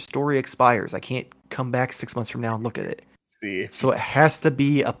story. Your story expires. I can't come back 6 months from now and look at it. see. So it has to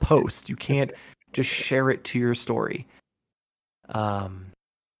be a post. You can't just share it to your story. But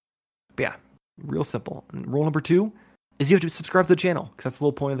yeah, real simple. And rule number 2 is you have to subscribe to the channel because that's the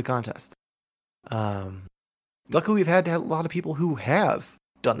whole point of the contest. Luckily, we've had a lot of people who have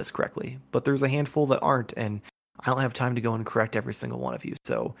done this correctly, but there's a handful that aren't, and I don't have time to go and correct every single one of you.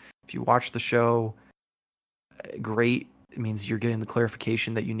 So if you watch the show, great. It means you're getting the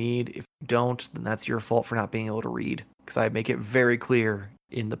clarification that you need. If you don't, then that's your fault for not being able to read, because I make it very clear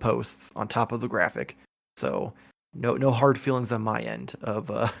in the posts on top of the graphic. So no hard feelings on my end of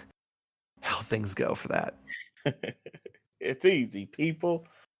how things go for that. It's easy, people.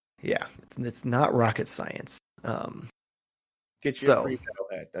 Yeah, it's not rocket science. Get your free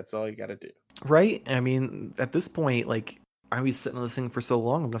metalhead. That's all you got to do. Right? I mean, at this point, like, I was sitting on this thing for so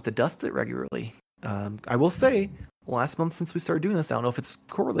long, I'm going to have to dust it regularly. I will say, last month since we started doing this, I don't know if it's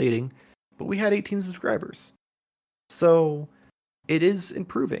correlating, but we had 18 subscribers. So it is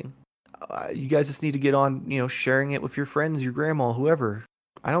improving. You guys just need to get on, sharing it with your friends, your grandma, whoever.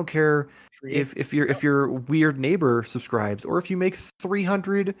 I don't care if your weird neighbor subscribes, or if you make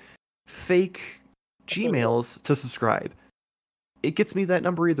 300 fake Gmails to subscribe. It gets me that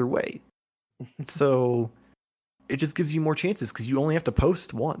number either way. So it just gives you more chances because you only have to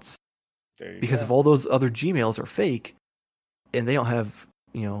post once. Because if all those other Gmails are fake and they don't have,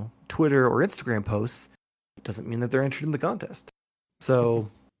 Twitter or Instagram posts, it doesn't mean that they're entered in the contest. So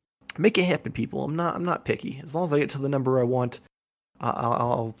make it happen, people. I'm not picky. As long as I get to the number I want,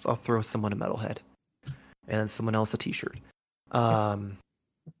 I'll throw someone a metalhead and someone else a t-shirt.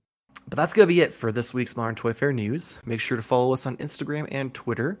 But that's going to be it for this week's Modern Toy Fair news. Make sure to follow us on Instagram and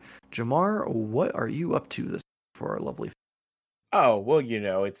Twitter. Jamar, what are you up to this for our lovely? Oh, well,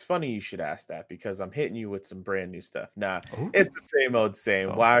 it's funny you should ask that because I'm hitting you with some brand new stuff. Nah, It's the same old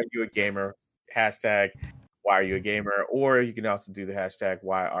same. Why are you a gamer? Hashtag, why are you a gamer? Or you can also do the hashtag,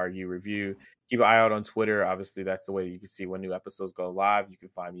 why are you review? Keep an eye out on Twitter. Obviously, that's the way you can see when new episodes go live. You can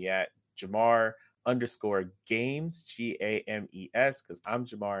find me at Jamar_games, GAMES, because I'm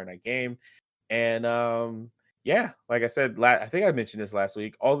Jamar and I game. And yeah, like I said, I think I mentioned this last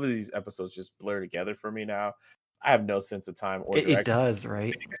week. All of these episodes just blur together for me now. I have no sense of time or direction. It does,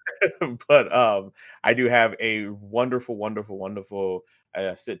 right? But I do have a wonderful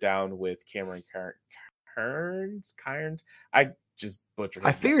sit down with Cameron Kearns. I just butchered it.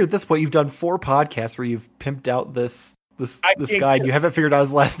 I figured at this point you've done 4 podcasts where you've pimped out this guy and you haven't figured out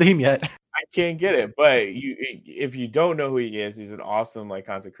his last name yet. I can't get it, but if you don't know who he is, he's an awesome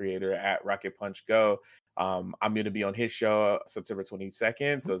content creator at Rocket Punch Go. I'm going to be on his show September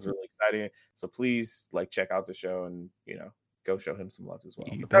 22nd, so it's really exciting. So please check out the show and go show him some love as well.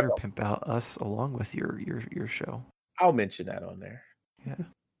 You better pimp out us along with your show. I'll mention that on there. Yeah.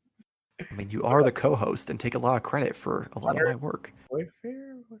 I mean, you are the co-host and take a lot of credit for a lot of my work.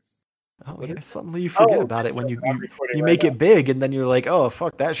 Something you forget about it when you make it big, and then you're like, oh,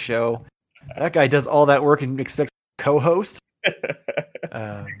 fuck that show. That guy does all that work and expects co-host.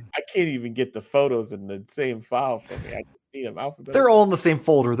 I can't even get the photos in the same file for me. I just need them alphabetically. They're all in the same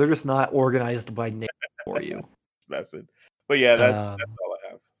folder. They're just not organized by name for you. That's it. But yeah, that's all I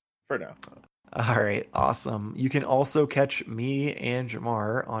have for now. All right, awesome. You can also catch me and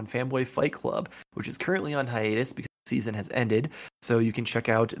Jamar on Fanboy Fight Club, which is currently on hiatus because the season has ended. So you can check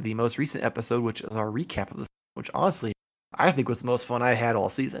out the most recent episode, which is our recap of this, which honestly I think was the most fun I had all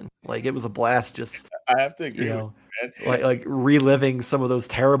season. It was a blast. Just I have to agree. Like reliving some of those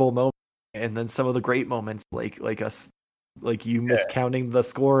terrible moments, and then some of the great moments, like you miscounting the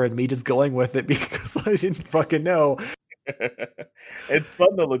score and me just going with it because I didn't fucking know. It's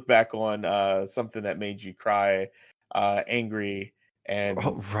fun to look back on something that made you cry, angry, and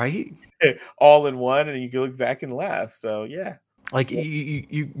right, all in one, and you can look back and laugh. So yeah,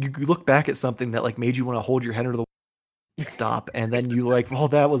 you look back at something that made you want to hold your head under the stop, and then you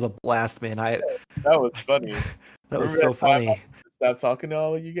that was a blast, man. That was funny. That was so funny. Stop talking to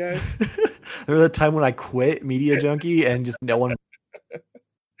all of you guys. There was a time when I quit Media Junkie and just no one.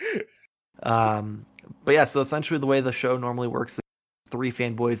 But yeah, so essentially the way the show normally works is 3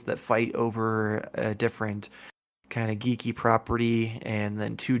 fanboys that fight over a different kind of geeky property, and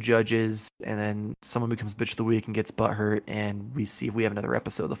then 2 judges, and then someone becomes bitch of the week and gets butthurt, and we see if we have another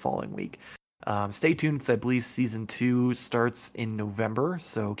episode the following week. Stay tuned because I believe season 2 starts in November,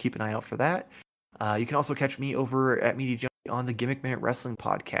 so keep an eye out for that. You can also catch me over at Media Junkie on the Gimmick Minute Wrestling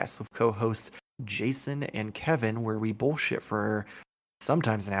podcast with co-hosts Jason and Kevin, where we bullshit for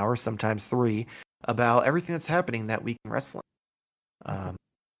sometimes an hour, sometimes 3, about everything that's happening that week in wrestling.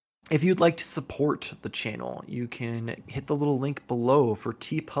 If you'd like to support the channel, you can hit the little link below for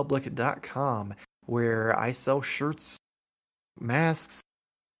tpublic.com, where I sell shirts masks,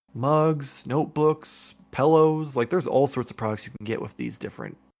 mugs, notebooks, pillows. Like there's all sorts of products you can get with these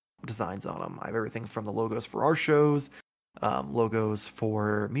different designs on them. I have everything from the logos for our shows, logos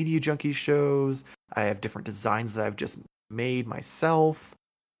for Media Junkie shows. I have different designs that I've just made myself.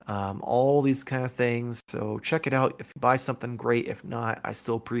 All these kind of things. So check it out. If you buy something, great. If not, I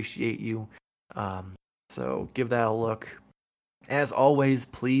still appreciate you. So give that a look. As always,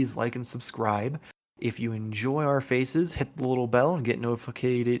 please like and subscribe. If you enjoy our faces, hit the little bell and get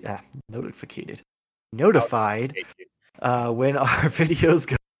notified when our videos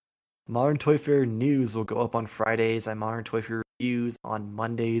go. Modern Toy Fair news will go up on Fridays and Modern Toy Fair reviews on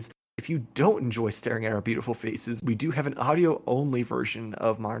Mondays. If you don't enjoy staring at our beautiful faces, we do have an audio-only version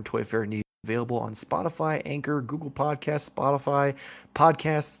of Modern Toy Fair news available on Spotify, Anchor, Google Podcasts, Spotify,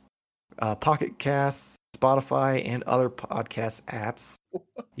 Podcasts, Pocket Casts, Spotify, and other podcast apps.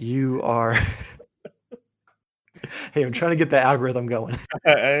 You are... Hey, I'm trying to get the algorithm going.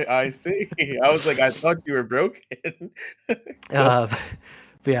 I see. I was like, I thought you were broken.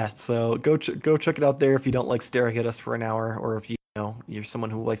 But yeah, so go check it out there if you don't like staring at us for an hour, or if you're someone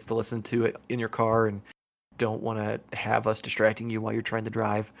who likes to listen to it in your car and don't want to have us distracting you while you're trying to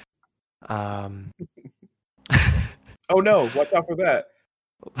drive. Oh no! Watch out for that.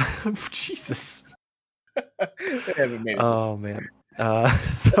 Jesus. They haven't made it. Oh man.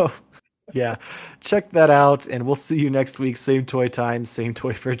 So yeah, check that out, and we'll see you next week. Same toy time, same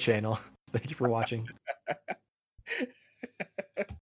Toy Fair channel. Thank you for watching.